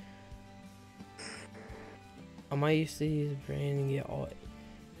 I might used to use brain and get all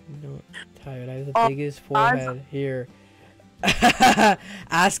tired. I have the biggest forehead here.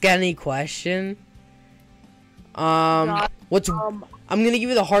 Ask any question. What's I'm gonna give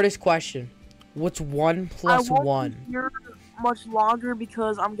you the hardest question. What's 1 plus 1? I won't be here much longer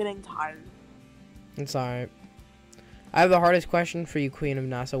because I'm getting tired. It's alright. I have the hardest question for you, Queen of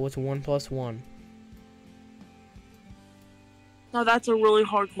NASA. What's 1 plus 1? No, that's a really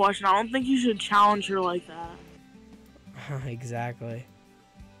hard question. I don't think you should challenge her like that. Exactly.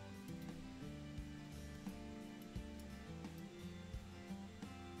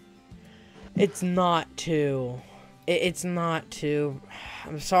 It's not 2. It's not 2.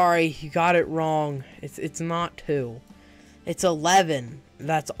 I'm sorry, you got it wrong. It's not 2. It's 11.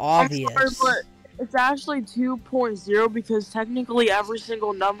 That's I'm obvious. sorry, but it's actually 2.0 because technically every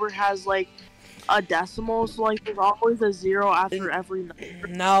single number has like a decimal, so like there's always a 0 after every number.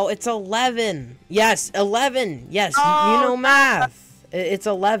 No, it's 11. Yes, 11. Yes, Oh, you know math. It's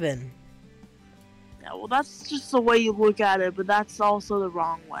 11. Yeah, well, that's just the way you look at it, but that's also the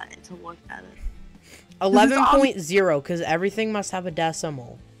wrong way to look at it. 11.0, because everything must have a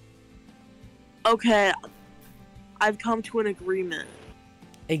decimal. Okay, I've come to an agreement.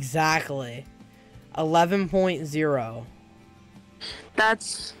 Exactly. 11.0.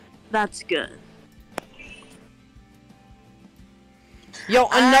 That's good. Yo,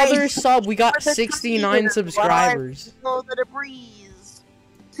 another sub. We got 69 subscribers. Know that it breeze.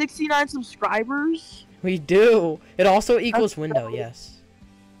 69 subscribers? We do. It also equals window, yes.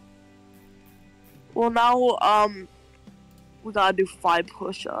 Well, now, we gotta do 5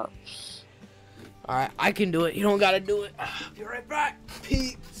 push-ups. Alright, I can do it. You don't gotta do it. I'll be right back,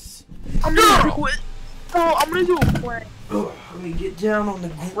 peeps. I'm gonna do it. Oh, I'm gonna do a plank. Let me get down on the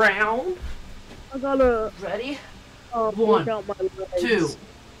ground. I gotta... Ready? Work 1, out my legs. 2,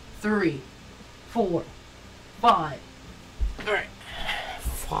 3, 4, 5. Alright.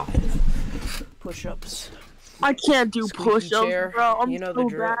 5 push-ups. I can't do Squeaky push-ups, chair. bro. I'm You know so the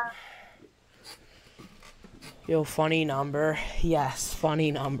drip. bad. Yo, funny number. Yes,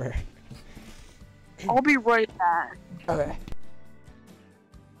 funny number. I'll be right back. Okay.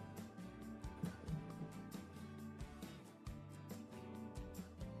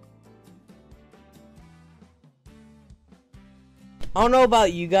 I don't know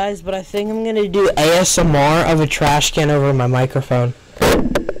about you guys, but I think I'm gonna do ASMR of a trash can over my microphone.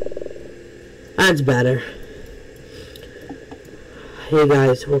 That's better. Hey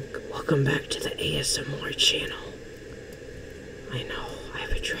guys, welcome back to the ASMR channel. I know, I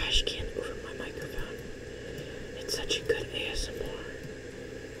have a trash can over my microphone. It's such a good ASMR.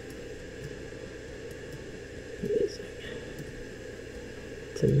 Amazing.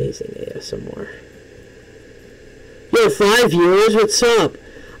 It's amazing ASMR. Yo, 5 viewers, what's up?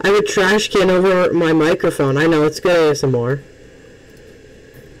 I have a trash can over my microphone. I know, it's good ASMR.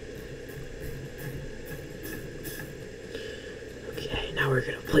 Okay, now we're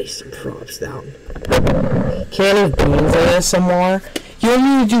gonna place some props down. Can of beans ASMR? You want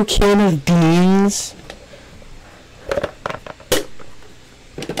me to do can of beans?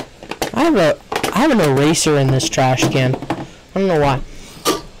 I have an eraser in this trash can. I don't know why.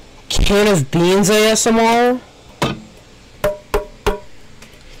 Can of beans ASMR?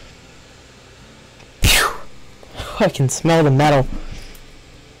 I can smell the metal.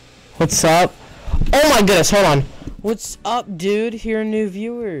 What's up? Oh my goodness, hold on. What's up, dude? You're a new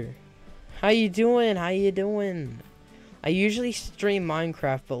viewer. How you doing? How you doing? I usually stream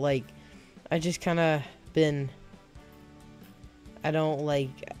Minecraft, but like, I just kind of been... I don't like...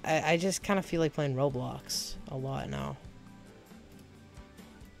 I just kind of feel like playing Roblox a lot now.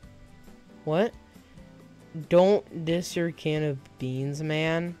 What? Don't diss your can of beans,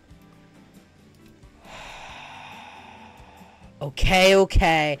 man.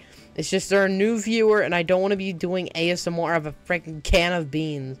 Okay. It's just they're a new viewer, and I don't want to be doing ASMR of a freaking can of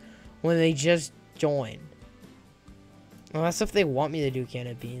beans when they just joined. Unless if they want me to do can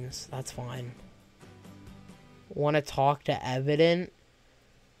of beans, that's fine. Want to talk to Evident?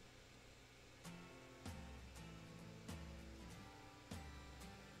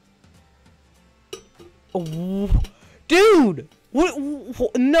 Oh, dude! What?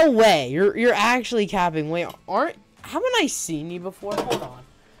 No way! You're actually capping. Wait, haven't I seen you before? Hold on.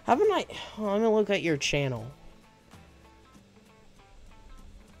 Haven't I? Oh, let me look at your channel.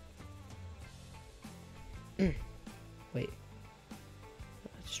 Wait.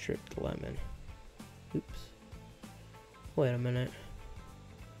 Let's strip the lemon. Oops. Wait a minute.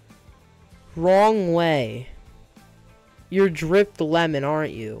 Wrong way. You're dripped lemon,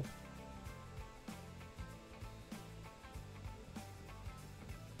 aren't you?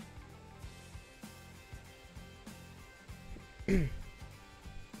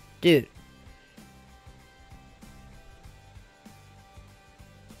 Dude.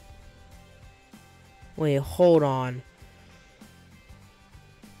 Wait, hold on.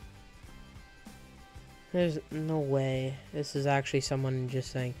 There's no way. This is actually someone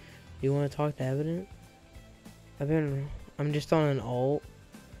just saying, do you want to talk to Evident? I'm just on an alt.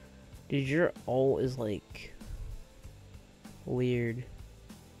 Dude, your alt is like weird.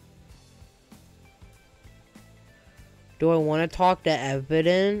 Do I want to talk to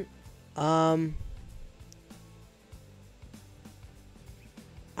Evident? I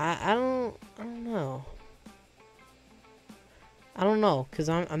don't know. I don't know, cause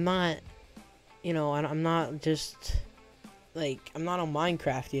I'm not, you know, I'm not just like, I'm not on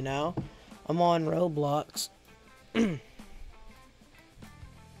Minecraft, you know? I'm on Roblox.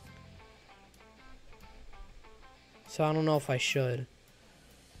 So I don't know if I should.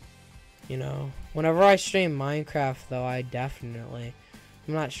 You know? Whenever I stream Minecraft, though, I definitely...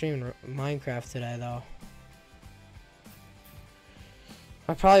 I'm not streaming Minecraft today, though.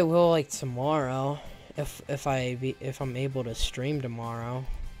 I probably will, like, tomorrow. If I'm able to stream tomorrow.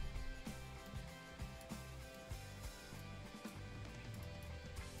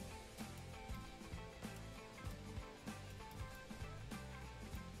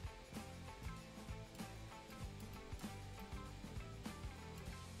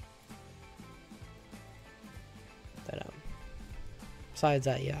 Besides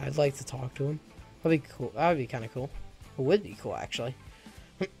that, yeah, I'd like to talk to him. That'd be cool. That would be kind of cool. It would be cool, actually.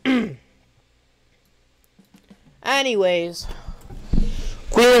 Anyways,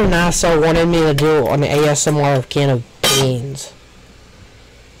 Queen of Nassau wanted me to do an ASMR of can of beans.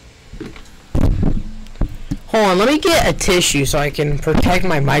 Hold on, let me get a tissue so I can protect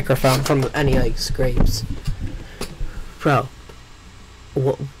my microphone from any, like, scrapes. Bro.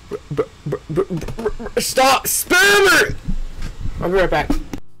 Stop spamming! I'll be right back.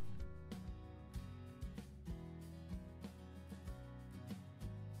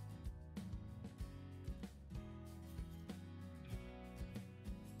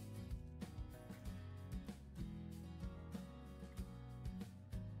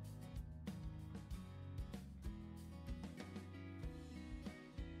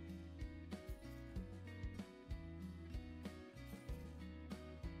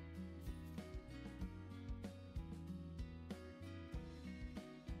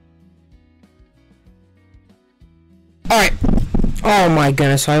 Alright. Oh my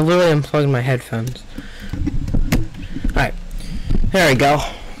goodness, I literally unplugged my headphones. Alright. There we go.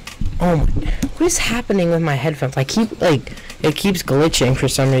 Oh my, what is happening with my headphones? I keep, like, it keeps glitching for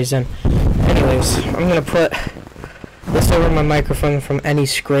some reason. Anyways, I'm gonna put this over my microphone from any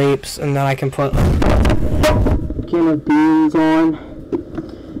scrapes, and then I can put can of beans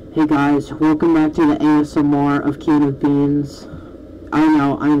on. Hey guys, welcome back to the ASMR of can of beans. I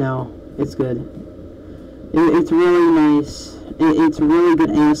know, it's good. It's really nice. It's really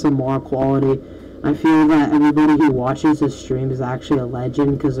good ASMR quality. I feel that everybody who watches this stream is actually a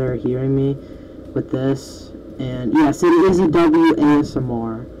legend because they're hearing me with this. And yes, it is a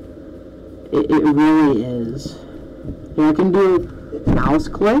WASMR. It really is. Yeah, I can do mouse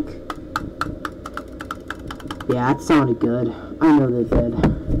click. Yeah, that sounded good. I know they did.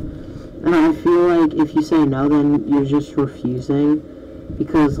 And I feel like if you say no, then you're just refusing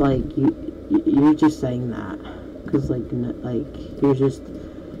because, like, you're just saying that because like you're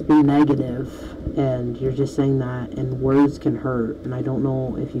negative and you're just saying that, and words can hurt, and I don't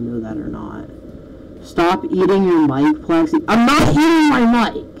know if you know that or not. Stop eating your mic, Plexi. I'm not eating my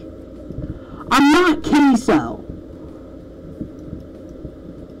mic. I'm not kidding. So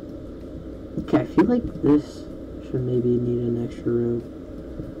okay, I feel like this should maybe need an extra room.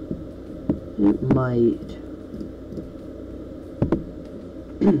 It might.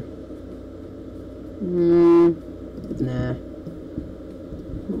 Nah. I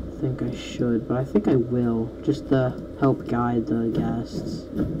don't think I should, but I think I will, just to help guide the guests.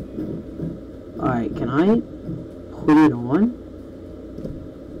 Alright, can I put it on?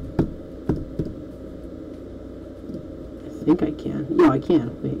 I think I can. Yeah, I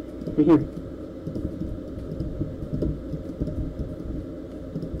can. Wait, right here.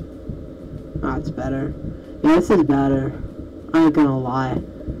 Ah, it's better. Yeah, this is better. I ain't gonna lie.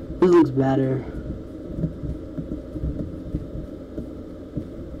 This looks better.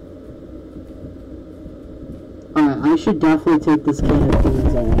 Alright, I should definitely take this can of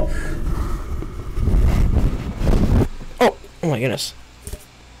beans off. Oh my goodness.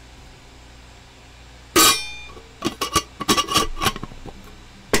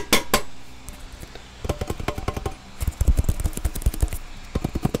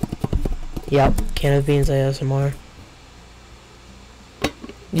 Yep, can of beans ASMR.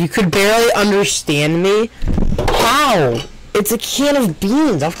 You could barely understand me? How? It's a can of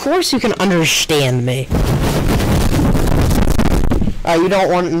beans. Of course you can understand me. You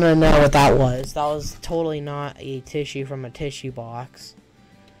don't want to know what that was. That was totally not a tissue from a tissue box.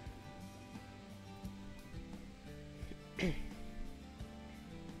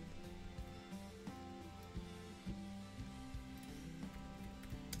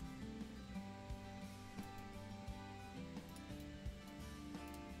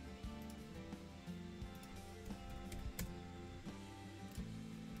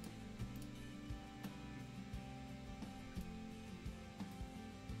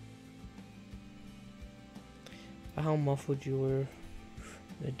 How muffled you were.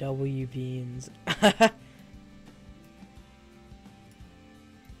 The W beans.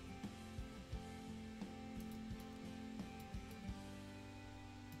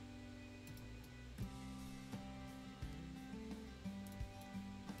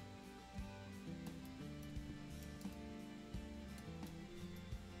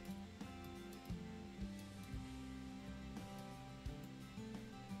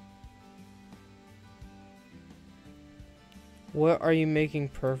 What are you making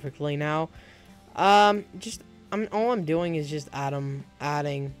perfectly now? All I'm doing is just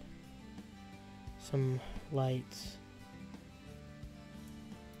adding some lights.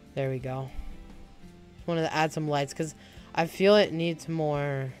 There we go. Just wanted to add some lights because I feel it needs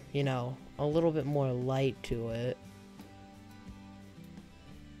more, you know, a little bit more light to it.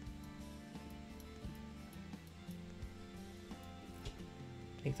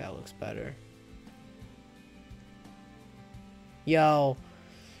 I think that looks better. Yo,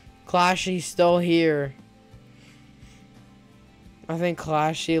 Clashy's still here. I think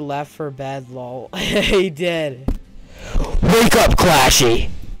Clashy left for bed, lol. He did. Wake up, Clashy!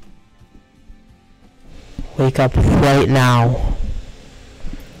 Wake up right now.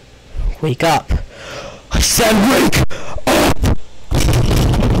 Wake up. I said wake up!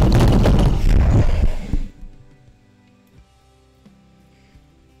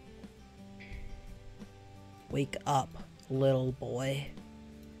 Wake up, little boy.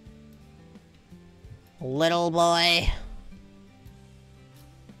 Little boy.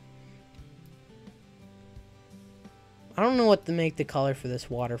 I don't know what to make the color for this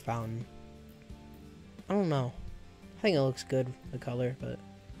water fountain. I don't know. I think it looks good, the color, but...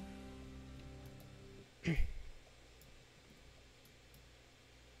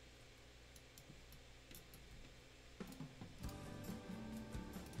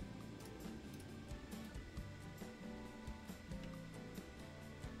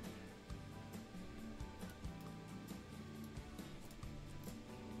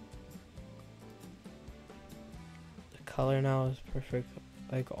 color now is perfect,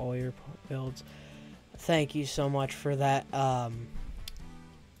 like all your builds. Thank you so much for that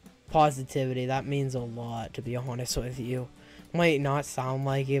positivity. That means a lot, to be honest with you. Might not sound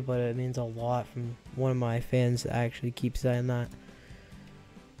like it, but it means a lot from one of my fans that actually keeps saying that.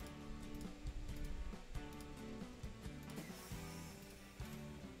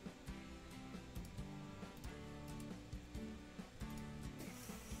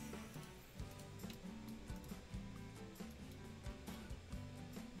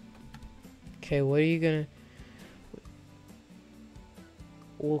 Okay, what are you gonna...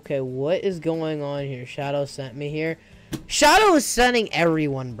 Okay, what is going on here? Shadow sent me here. Shadow is sending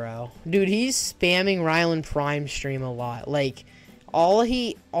everyone, bro. Dude, he's spamming Rylan Prime stream a lot. Like, all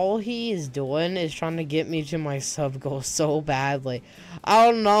he is doing is trying to get me to my sub goal so badly. I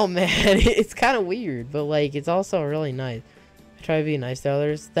don't know, man. It's kind of weird, but, like, it's also really nice. I try to be nice to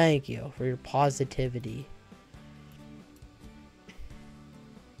others. Thank you for your positivity.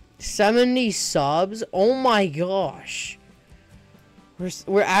 70 subs? Oh my gosh.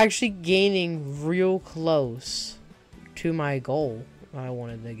 We're actually gaining real close to my goal I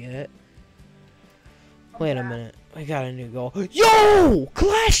wanted to get. Wait a minute. I got a new goal. Yo!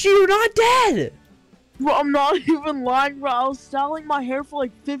 Clash, you're not dead! Bro, I'm not even lying, bro. I was styling my hair for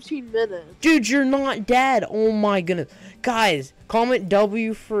like 15 minutes. Dude, you're not dead. Oh my goodness. Guys, comment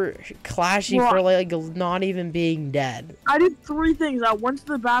W for Clashy for like not even being dead. I did 3 things. I went to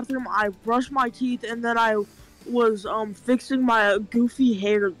the bathroom, I brushed my teeth, and then I was fixing my goofy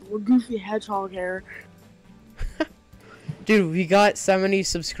hedgehog hair. Dude, we got 70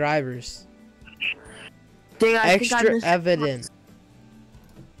 subscribers. Dang, Extra evident.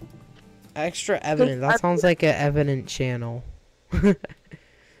 Extra evident. That sounds like an evident channel.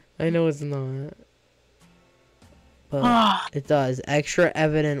 I know it's not. But it does. Extra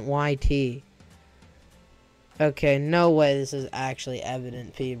evident YT. Okay, no way this is actually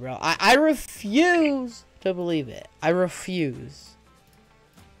evident P, bro. I refuse to believe it. I refuse.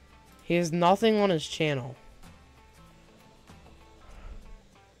 He has nothing on his channel.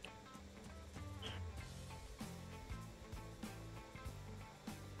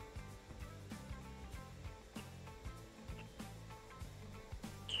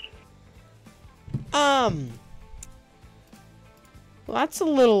 Well, that's a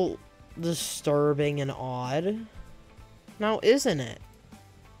little disturbing and odd. Now, isn't it?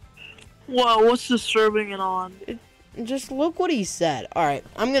 Whoa, what's disturbing and odd? Just look what he said. Alright,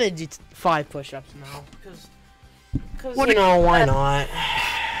 I'm gonna do 5 push-ups now. Because, you know, why not?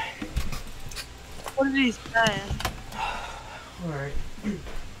 What did he say? Alright.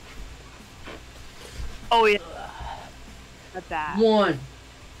 Oh, yeah. at that. 1,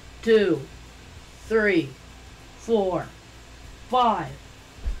 2, 3, 4, 5.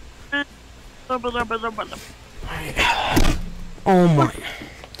 Oh my.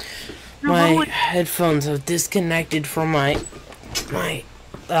 My headphones have disconnected from my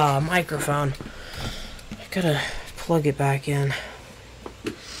microphone. I gotta plug it back in.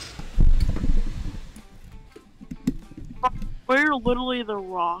 We're literally the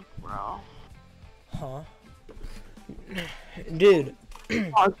Rock, bro. Huh? Dude.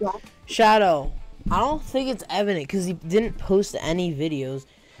 Shadow. I don't think it's evident because he didn't post any videos.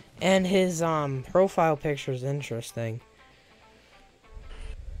 And his profile picture is interesting.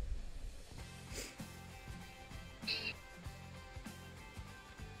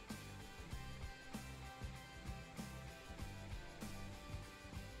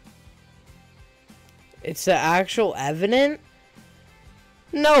 It's the actual evident?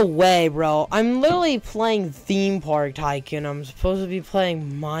 No way, bro. I'm literally playing Theme Park Tycoon. I'm supposed to be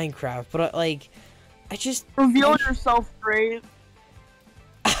playing Minecraft, but like, I just reveal yourself, grape.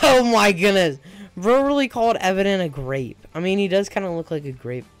 Oh my goodness, bro! Really called evident a grape. I mean, he does kind of look like a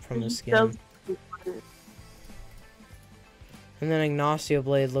grape from the skin. And then Ignacio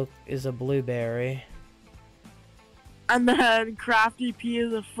Blade is a blueberry. And then Crafty P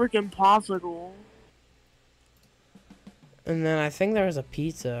is a freaking popsicle. And then I think there was a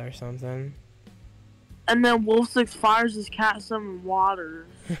pizza or something. And then Wolf Six Fires is Cat 7 Water.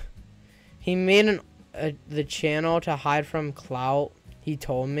 He made the channel to hide from clout. He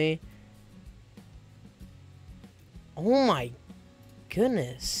told me. Oh my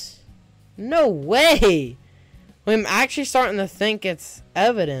goodness. No way. I'm actually starting to think it's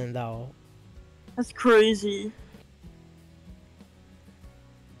evident though. That's crazy.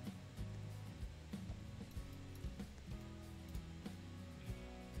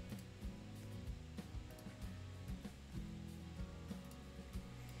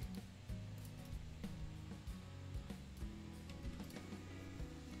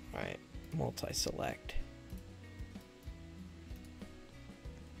 Alright, multi-select.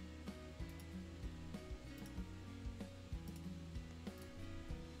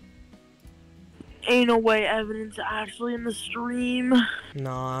 Ain't no way evidence actually in the stream.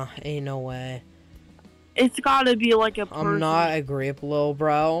 Nah, ain't no way. It's gotta be like a person. I'm not a grape, little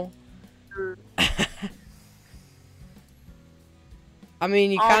bro. I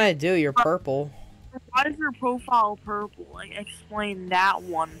mean, you kind of do. You're purple. Why is your profile purple? Like, explain that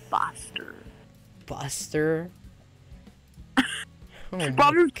one, Buster. Buster? Oh my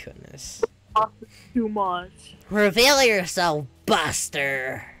goodness. Too much. Reveal yourself,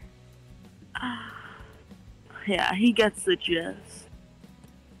 Buster. Yeah, he gets the gist.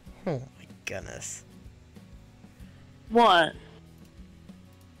 Oh my goodness. What?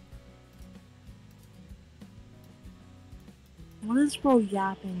 What is bro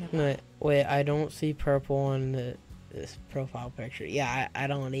yapping about? Wait, I don't see purple in this profile picture. Yeah, I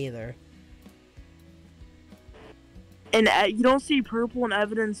don't either. And you don't see purple in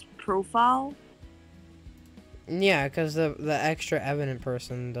evidence profile? Yeah, because the extra evident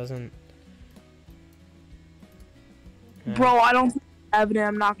person doesn't. Bro, I don't think it's evident.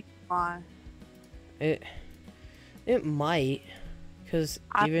 I'm not gonna lie. It might, because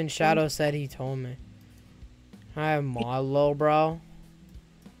even Shadow said he told me. Hi, Marlo, bro.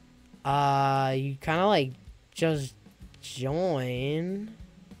 You kind of like just join.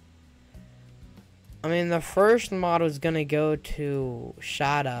 I mean, the first mod was gonna go to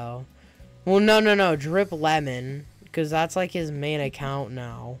Shadow. Well, no, Drip Lemon, because that's like his main account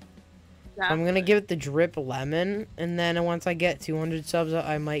now. So I'm gonna give it the Drip Lemon, and then once I get 200 subs,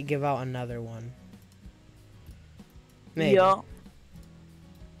 I might give out another one. Maybe. Yeah.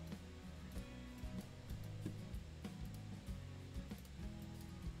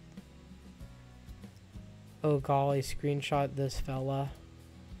 Oh golly, screenshot this fella.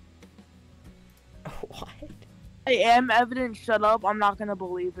 What? I am evident, shut up. I'm not gonna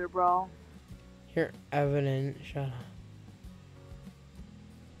believe it, bro. You're evident, shut up.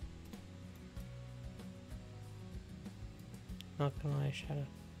 Not gonna lie, shut up.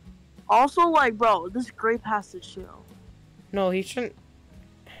 Also, like, bro, this grape has to chill. No, he shouldn't.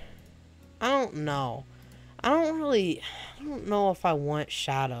 I don't know. I don't know if I want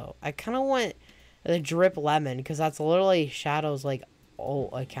Shadow. I kind of want the Drip Lemon, because that's literally Shadow's, like,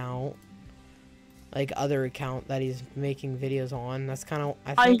 old account. Like, other account that he's making videos on. That's kind of,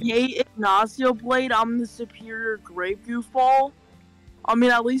 I hate Ignacio Blade. I'm the superior grape goofball. I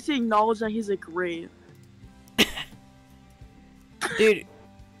mean, at least he acknowledged that he's a grape. Dude,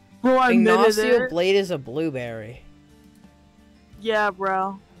 bro, I Ignacio Blade is a blueberry. Yeah,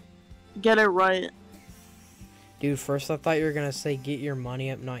 bro. Get it right. Dude, first I thought you were gonna say get your money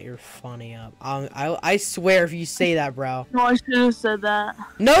up, not your funny up. I swear if you say that, bro. No, I should have said that.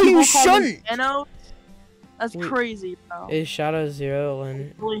 No, People you call me shouldn't. Thanos? That's Wait, crazy, bro. Is Shadow Zero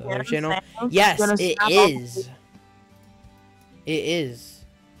and Really the other Thanos? channel? Thanos? Yes, Gonna it snap is. It is.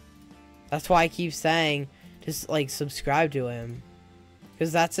 That's why I keep saying just like subscribe to him,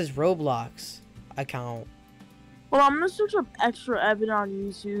 because that's his Roblox account. Well, I'm gonna search up extra evidence on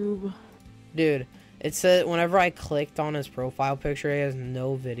YouTube. Dude, it said whenever I clicked on his profile picture, he has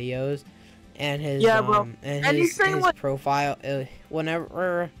no videos, and his bro. and Anything his like profile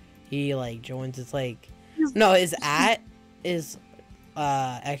whenever he like joins, it's like no, his at is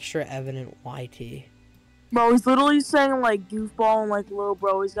extra evident YT. Bro, he's literally saying like goofball and like little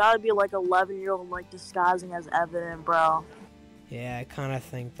bro. He's gotta be like 11-year-old like disguising as Evident, bro. Yeah, I kind of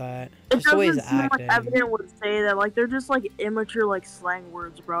think that. It Just the way he's doesn't seem acting. like Evident would say that. Like they're just like immature like slang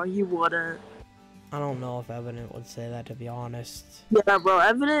words, bro. He wouldn't. I don't know if Evident would say that, to be honest. Yeah, bro.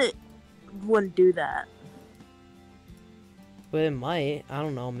 Evident wouldn't do that. But it might. I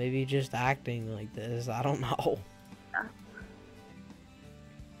don't know. Maybe just acting like this. I don't know.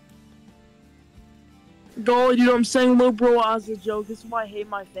 Go, dude, I'm saying little bro as a joke. This is why I hate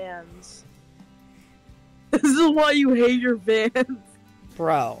my fans. This is why you hate your fans.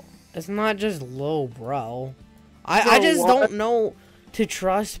 Bro, it's not just low, bro. I just don't know to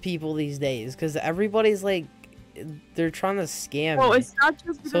trust people these days, because everybody's like, they're trying to scam Well, me. it's not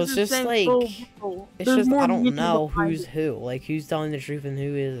just because So it's you're just saying like, little bro. it's There's just, more I don't meaning know behind who's it. who. Like, who's telling the truth and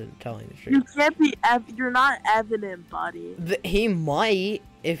who isn't telling the You truth. can't be you're not Evident, buddy. He might,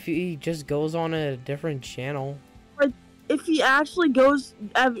 if he just goes on a different channel. If he actually goes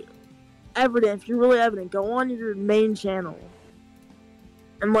Evident, if you're really Evident, go on your main channel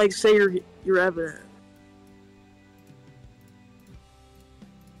and like say you're Evident.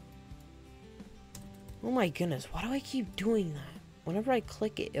 Oh my goodness, why do I keep doing that? Whenever I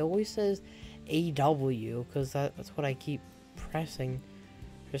click it, it always says AW, because that's what I keep pressing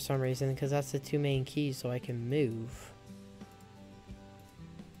for some reason, because that's the two main keys so I can move.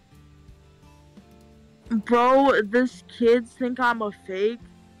 Bro, this kids think I'm a fake.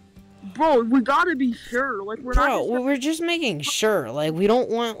 Bro, we gotta be sure. Like we're Bro, not. we're just making sure. Like, we don't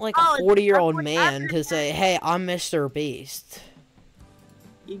want like a 40-year-old man to say, "Hey, I'm Mr. Beast."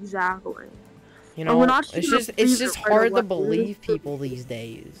 Exactly. You know, we're not it's just hard to believe people these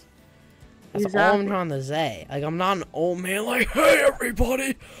days. That's all I'm trying to say. Like, I'm not an old man. Like, hey,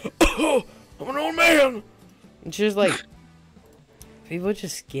 everybody, I'm an old man. It's just like people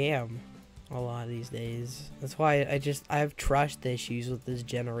just scam a lot these days. That's why I have trust issues with this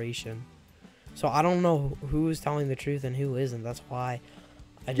generation. So I don't know who is telling the truth and who isn't. That's why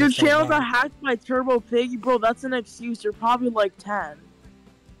I just Your don't channel know. got hacked by Turbo Piggy, bro. That's an excuse. You're probably like 10.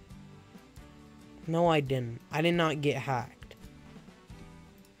 No, I didn't. I did not get hacked.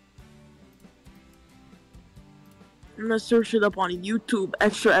 I'm gonna search it up on YouTube.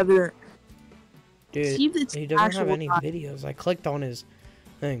 Extra Evident. Dude, See if it's he doesn't have any actual videos. I clicked on his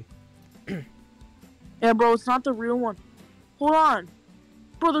thing. Yeah, bro, it's not the real one. Hold on.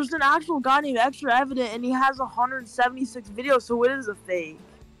 Bro, there's an actual guy named Extra Evident, and he has 176 videos, so it is a fake.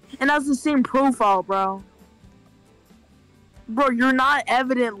 And has the same profile, bro. Bro, you're not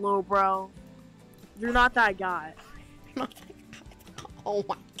Evident, little bro. You're not that guy. Oh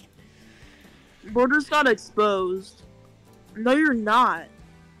my god. Bro just got exposed. No, you're not.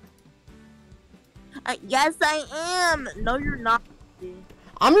 Yes, I am. No, you're not.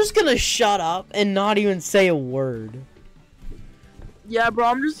 I'm just gonna shut up and not even say a word. Yeah, bro,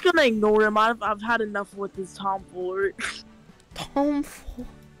 I'm just gonna ignore him. I've had enough with this tomfoolery. Tomfoolery.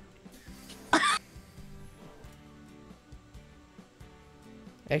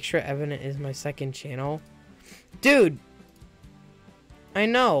 Extra Evident is my second channel. Dude! I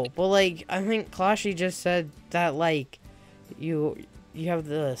know, but like, I think Clashy just said that like, you have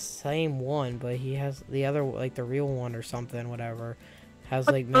the same one, but he has the other, like the real one or something, whatever. Has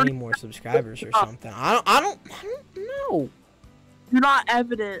like many more subscribers or something. I don't know. You're not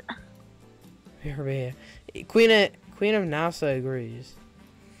Evident. Queen of NASA agrees.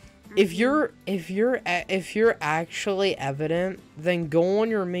 If you're actually Evident, then go on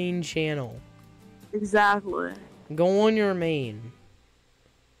your main channel. Exactly. Go on your main.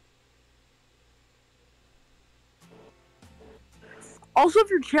 Also, if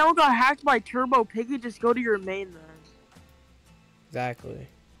your channel got hacked by Turbo Piggy, just go to your main then. Exactly.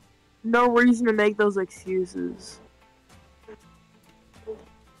 No reason to make those excuses.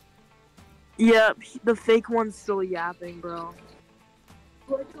 Yep, the fake one's still yapping, bro.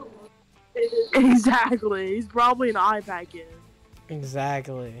 Exactly. He's probably an iPad kid.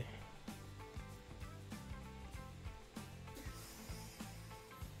 Exactly.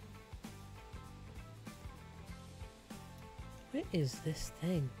 is this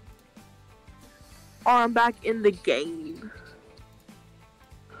thing? Oh, I'm back in the game.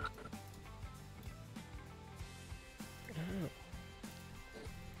 Oh.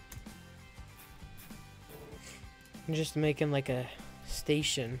 I'm just making like a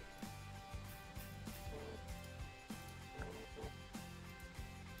station.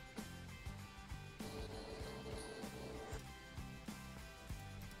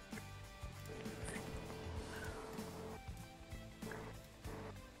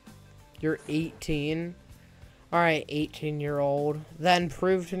 You're 18? Alright, 18-year-old. Then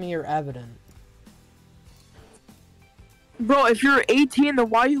prove to me you're evident. Bro, if you're 18, then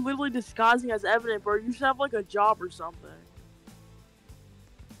why are you literally disguising as evident, bro? You should have, like, a job or something.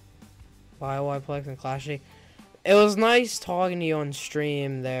 Plex and Clashy. It was nice talking to you on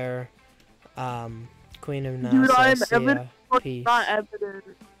stream there, Queen of NASA. Dude, I am evident. Peace. Not evident.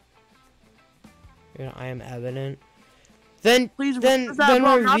 I am evident. Then, Please, then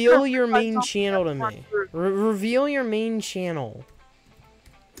bro? reveal your main channel to me. Reveal your main channel.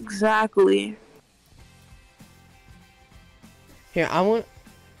 Exactly. Here, I want...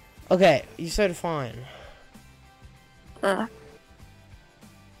 Okay, you said fine.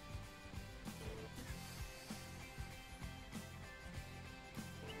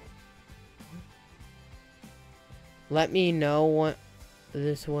 Let me know what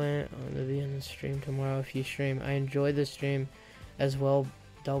this went on the end of the stream tomorrow if you stream. I enjoyed the stream as well.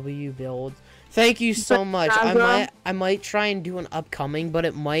 W builds. Thank you so much. I might try and do an upcoming, but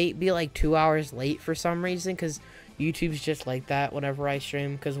it might be like 2 hours late for some reason because YouTube's just like that whenever I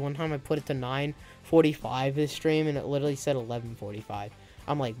stream. Because one time I put it to 9:45 this stream and it literally said 11:45.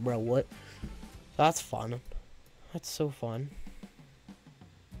 I'm like, bro, what? That's fun. That's so fun.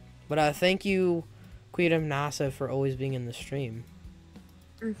 But thank you, Queen of NASA, for always being in the stream.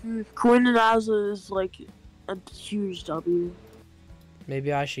 Queen of NASA is like a huge W.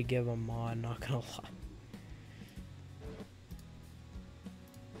 Maybe I should give a mod, not gonna lie.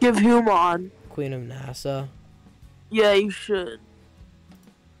 Give who mod? Queen of NASA. Yeah, you should.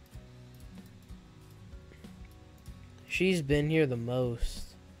 She's been here the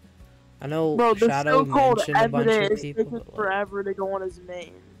most. I know. Bro, the Shadow so-called mentioned a bunch of evidence people. taking But like, forever to go on his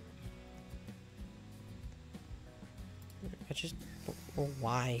main. I just don't know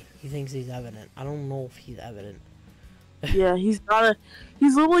why he thinks he's evident. I don't know if he's evident. Yeah, he's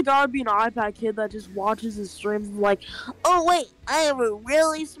literally gotta be an iPad kid that just watches his streams and like, oh wait, I have a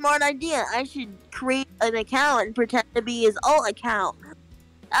really smart idea. I should create an account and pretend to be his old account.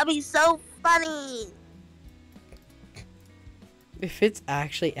 That'd be so funny. If it's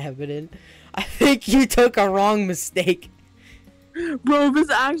actually evident, I think you took a wrong mistake. Bro, if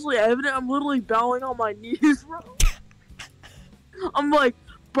it's actually evident, I'm literally bowing on my knees, bro. I'm like,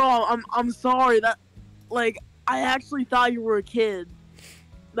 bro, I'm sorry that, like, I actually thought you were a kid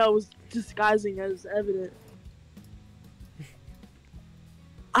that was disguising as evident.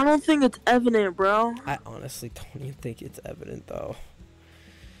 I don't think it's evident, bro. I honestly don't even think it's evident, though.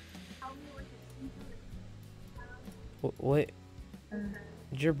 Wait.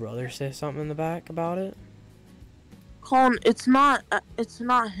 Did your brother say something in the back about it? Colin, it's not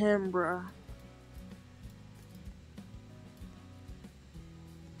him, bro.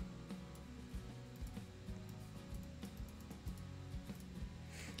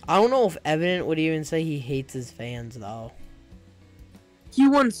 I don't know if Evident would even say he hates his fans, though. He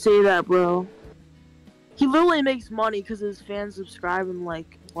wouldn't say that, bro. He literally makes money because his fans subscribe and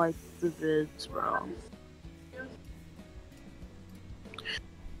like the vids, bro.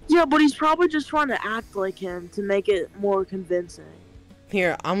 Yeah, but he's probably just trying to act like him to make it more convincing.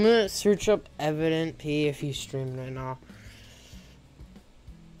 Here, I'm gonna search up Evident P if he's streaming right now.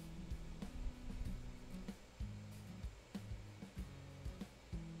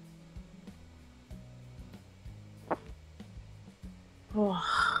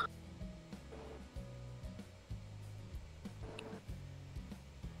 Oh.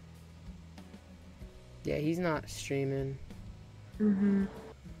 Yeah, he's not streaming. Mhm.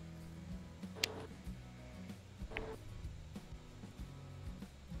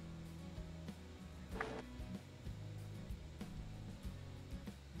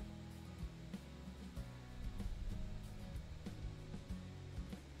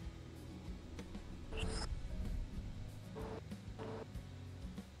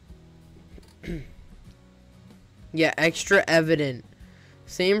 Yeah, extra evident.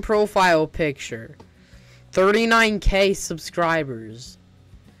 Same profile picture. 39K subscribers.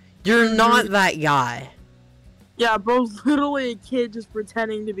 You're not that guy. Yeah, bro's literally a kid just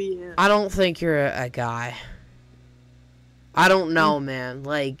pretending to be him. I don't think you're a guy. I don't know, man.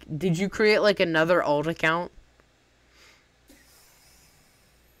 Like, did you create like another alt account?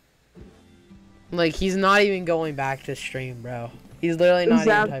 Like, he's not even going back to stream, bro. He's literally not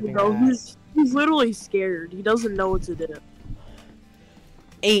even typing bro. that. He's literally scared. He doesn't know what to do.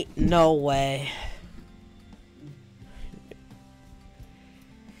 Ain't no way.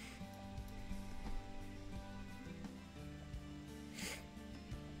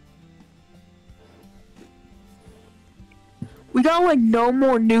 We got like no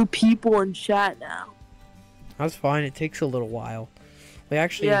more new people in chat now. That's fine. It takes a little while. We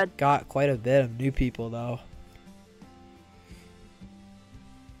actually got quite a bit of new people, though.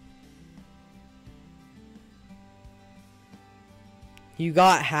 You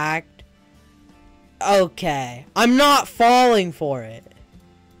got hacked? Okay. I'm not falling for it.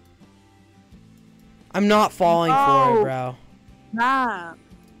 I'm not falling for it, bro. Nah.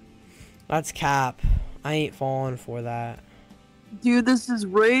 That's cap. I ain't falling for that. Dude, this is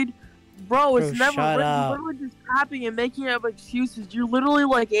raid. Bro, it's never shut raid. up. You're literally just tapping and making up excuses. You're literally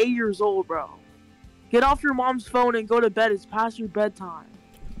like 8 years old, bro. Get off your mom's phone and go to bed. It's past your bedtime.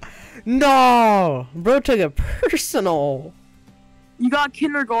 No! Bro took it personal. You got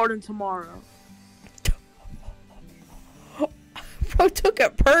kindergarten tomorrow. Bro took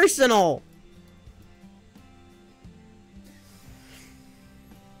it personal.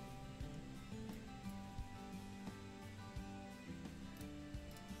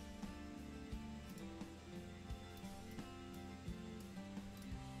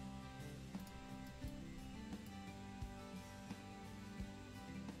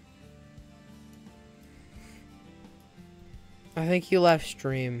 I think he left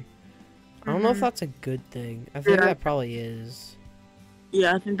stream. I don't know if that's a good thing. I think that probably is.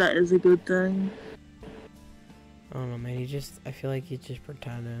 Yeah, I think that is a good thing. I don't know, man. I feel like he's just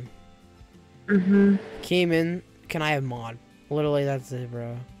pretending. Mm-hmm. Came in. Can I have mod? Literally, that's it,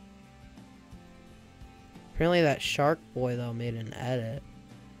 bro. Apparently that shark boy, though, made an edit.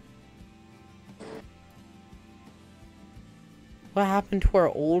 What happened to our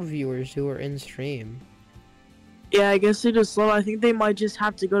old viewers who were in stream? Yeah, I guess they just love. I think they might just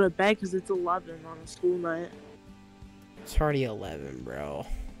have to go to bed because it's 11 on a school night. It's already 11, bro.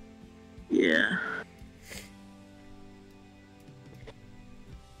 Yeah.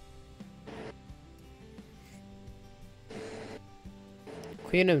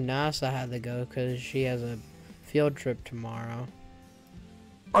 Queen of NASA had to go because she has a field trip tomorrow.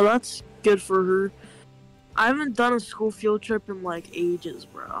 Oh, that's good for her. I haven't done a school field trip in like ages,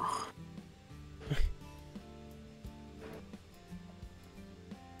 bro.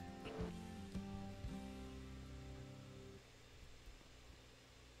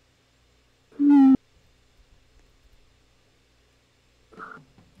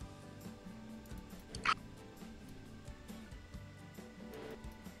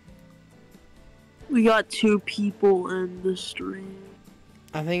 We got 2 people in the stream.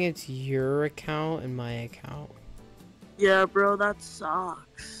 I think it's your account and my account. Yeah, bro, that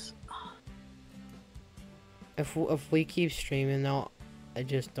sucks. If we keep streaming, though,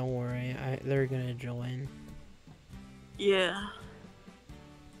 just don't worry. They're gonna join. Yeah.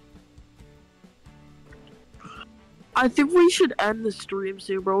 I think we should end the stream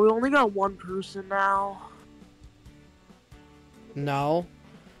soon, bro. We only got 1 person now. No,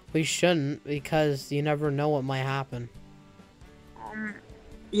 we shouldn't, because you never know what might happen.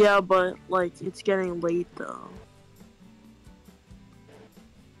 Yeah, but like it's getting late though.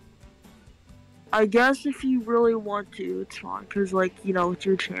 I guess if you really want to, it's fine, cause like, you know, it's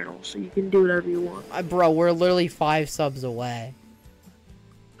your channel, so you can do whatever you want. Bro, we're literally 5 subs away.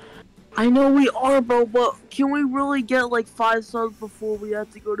 I know we are, bro, but can we really get like 5 subs before we have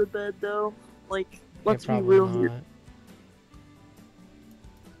to go to bed though? Like, let's be real here.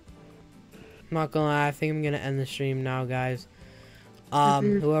 I'm not gonna lie, I think I'm gonna end the stream now, guys.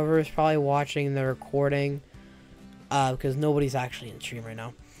 Whoever is probably watching the recording, because nobody's actually in stream right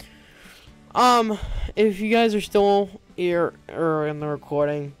now. If you guys are still here or in the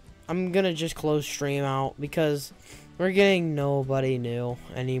recording, I'm gonna just close stream out because we're getting nobody new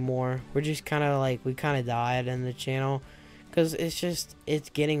anymore. We're just kind of like, we kind of died in the channel because it's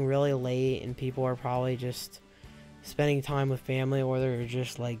getting really late and people are probably just spending time with family, or they're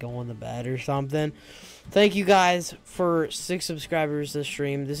just like going to bed or something. Thank you guys for 6 subscribers this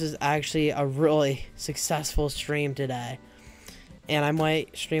stream. This is actually a really successful stream today, and I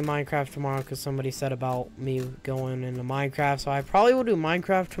might stream Minecraft tomorrow because somebody said about me going into Minecraft, so I probably will do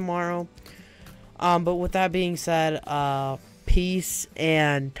Minecraft tomorrow. But with that being said, peace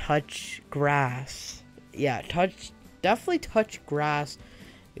and touch grass. Yeah, definitely touch grass.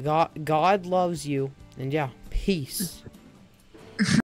 God loves you, and yeah, peace.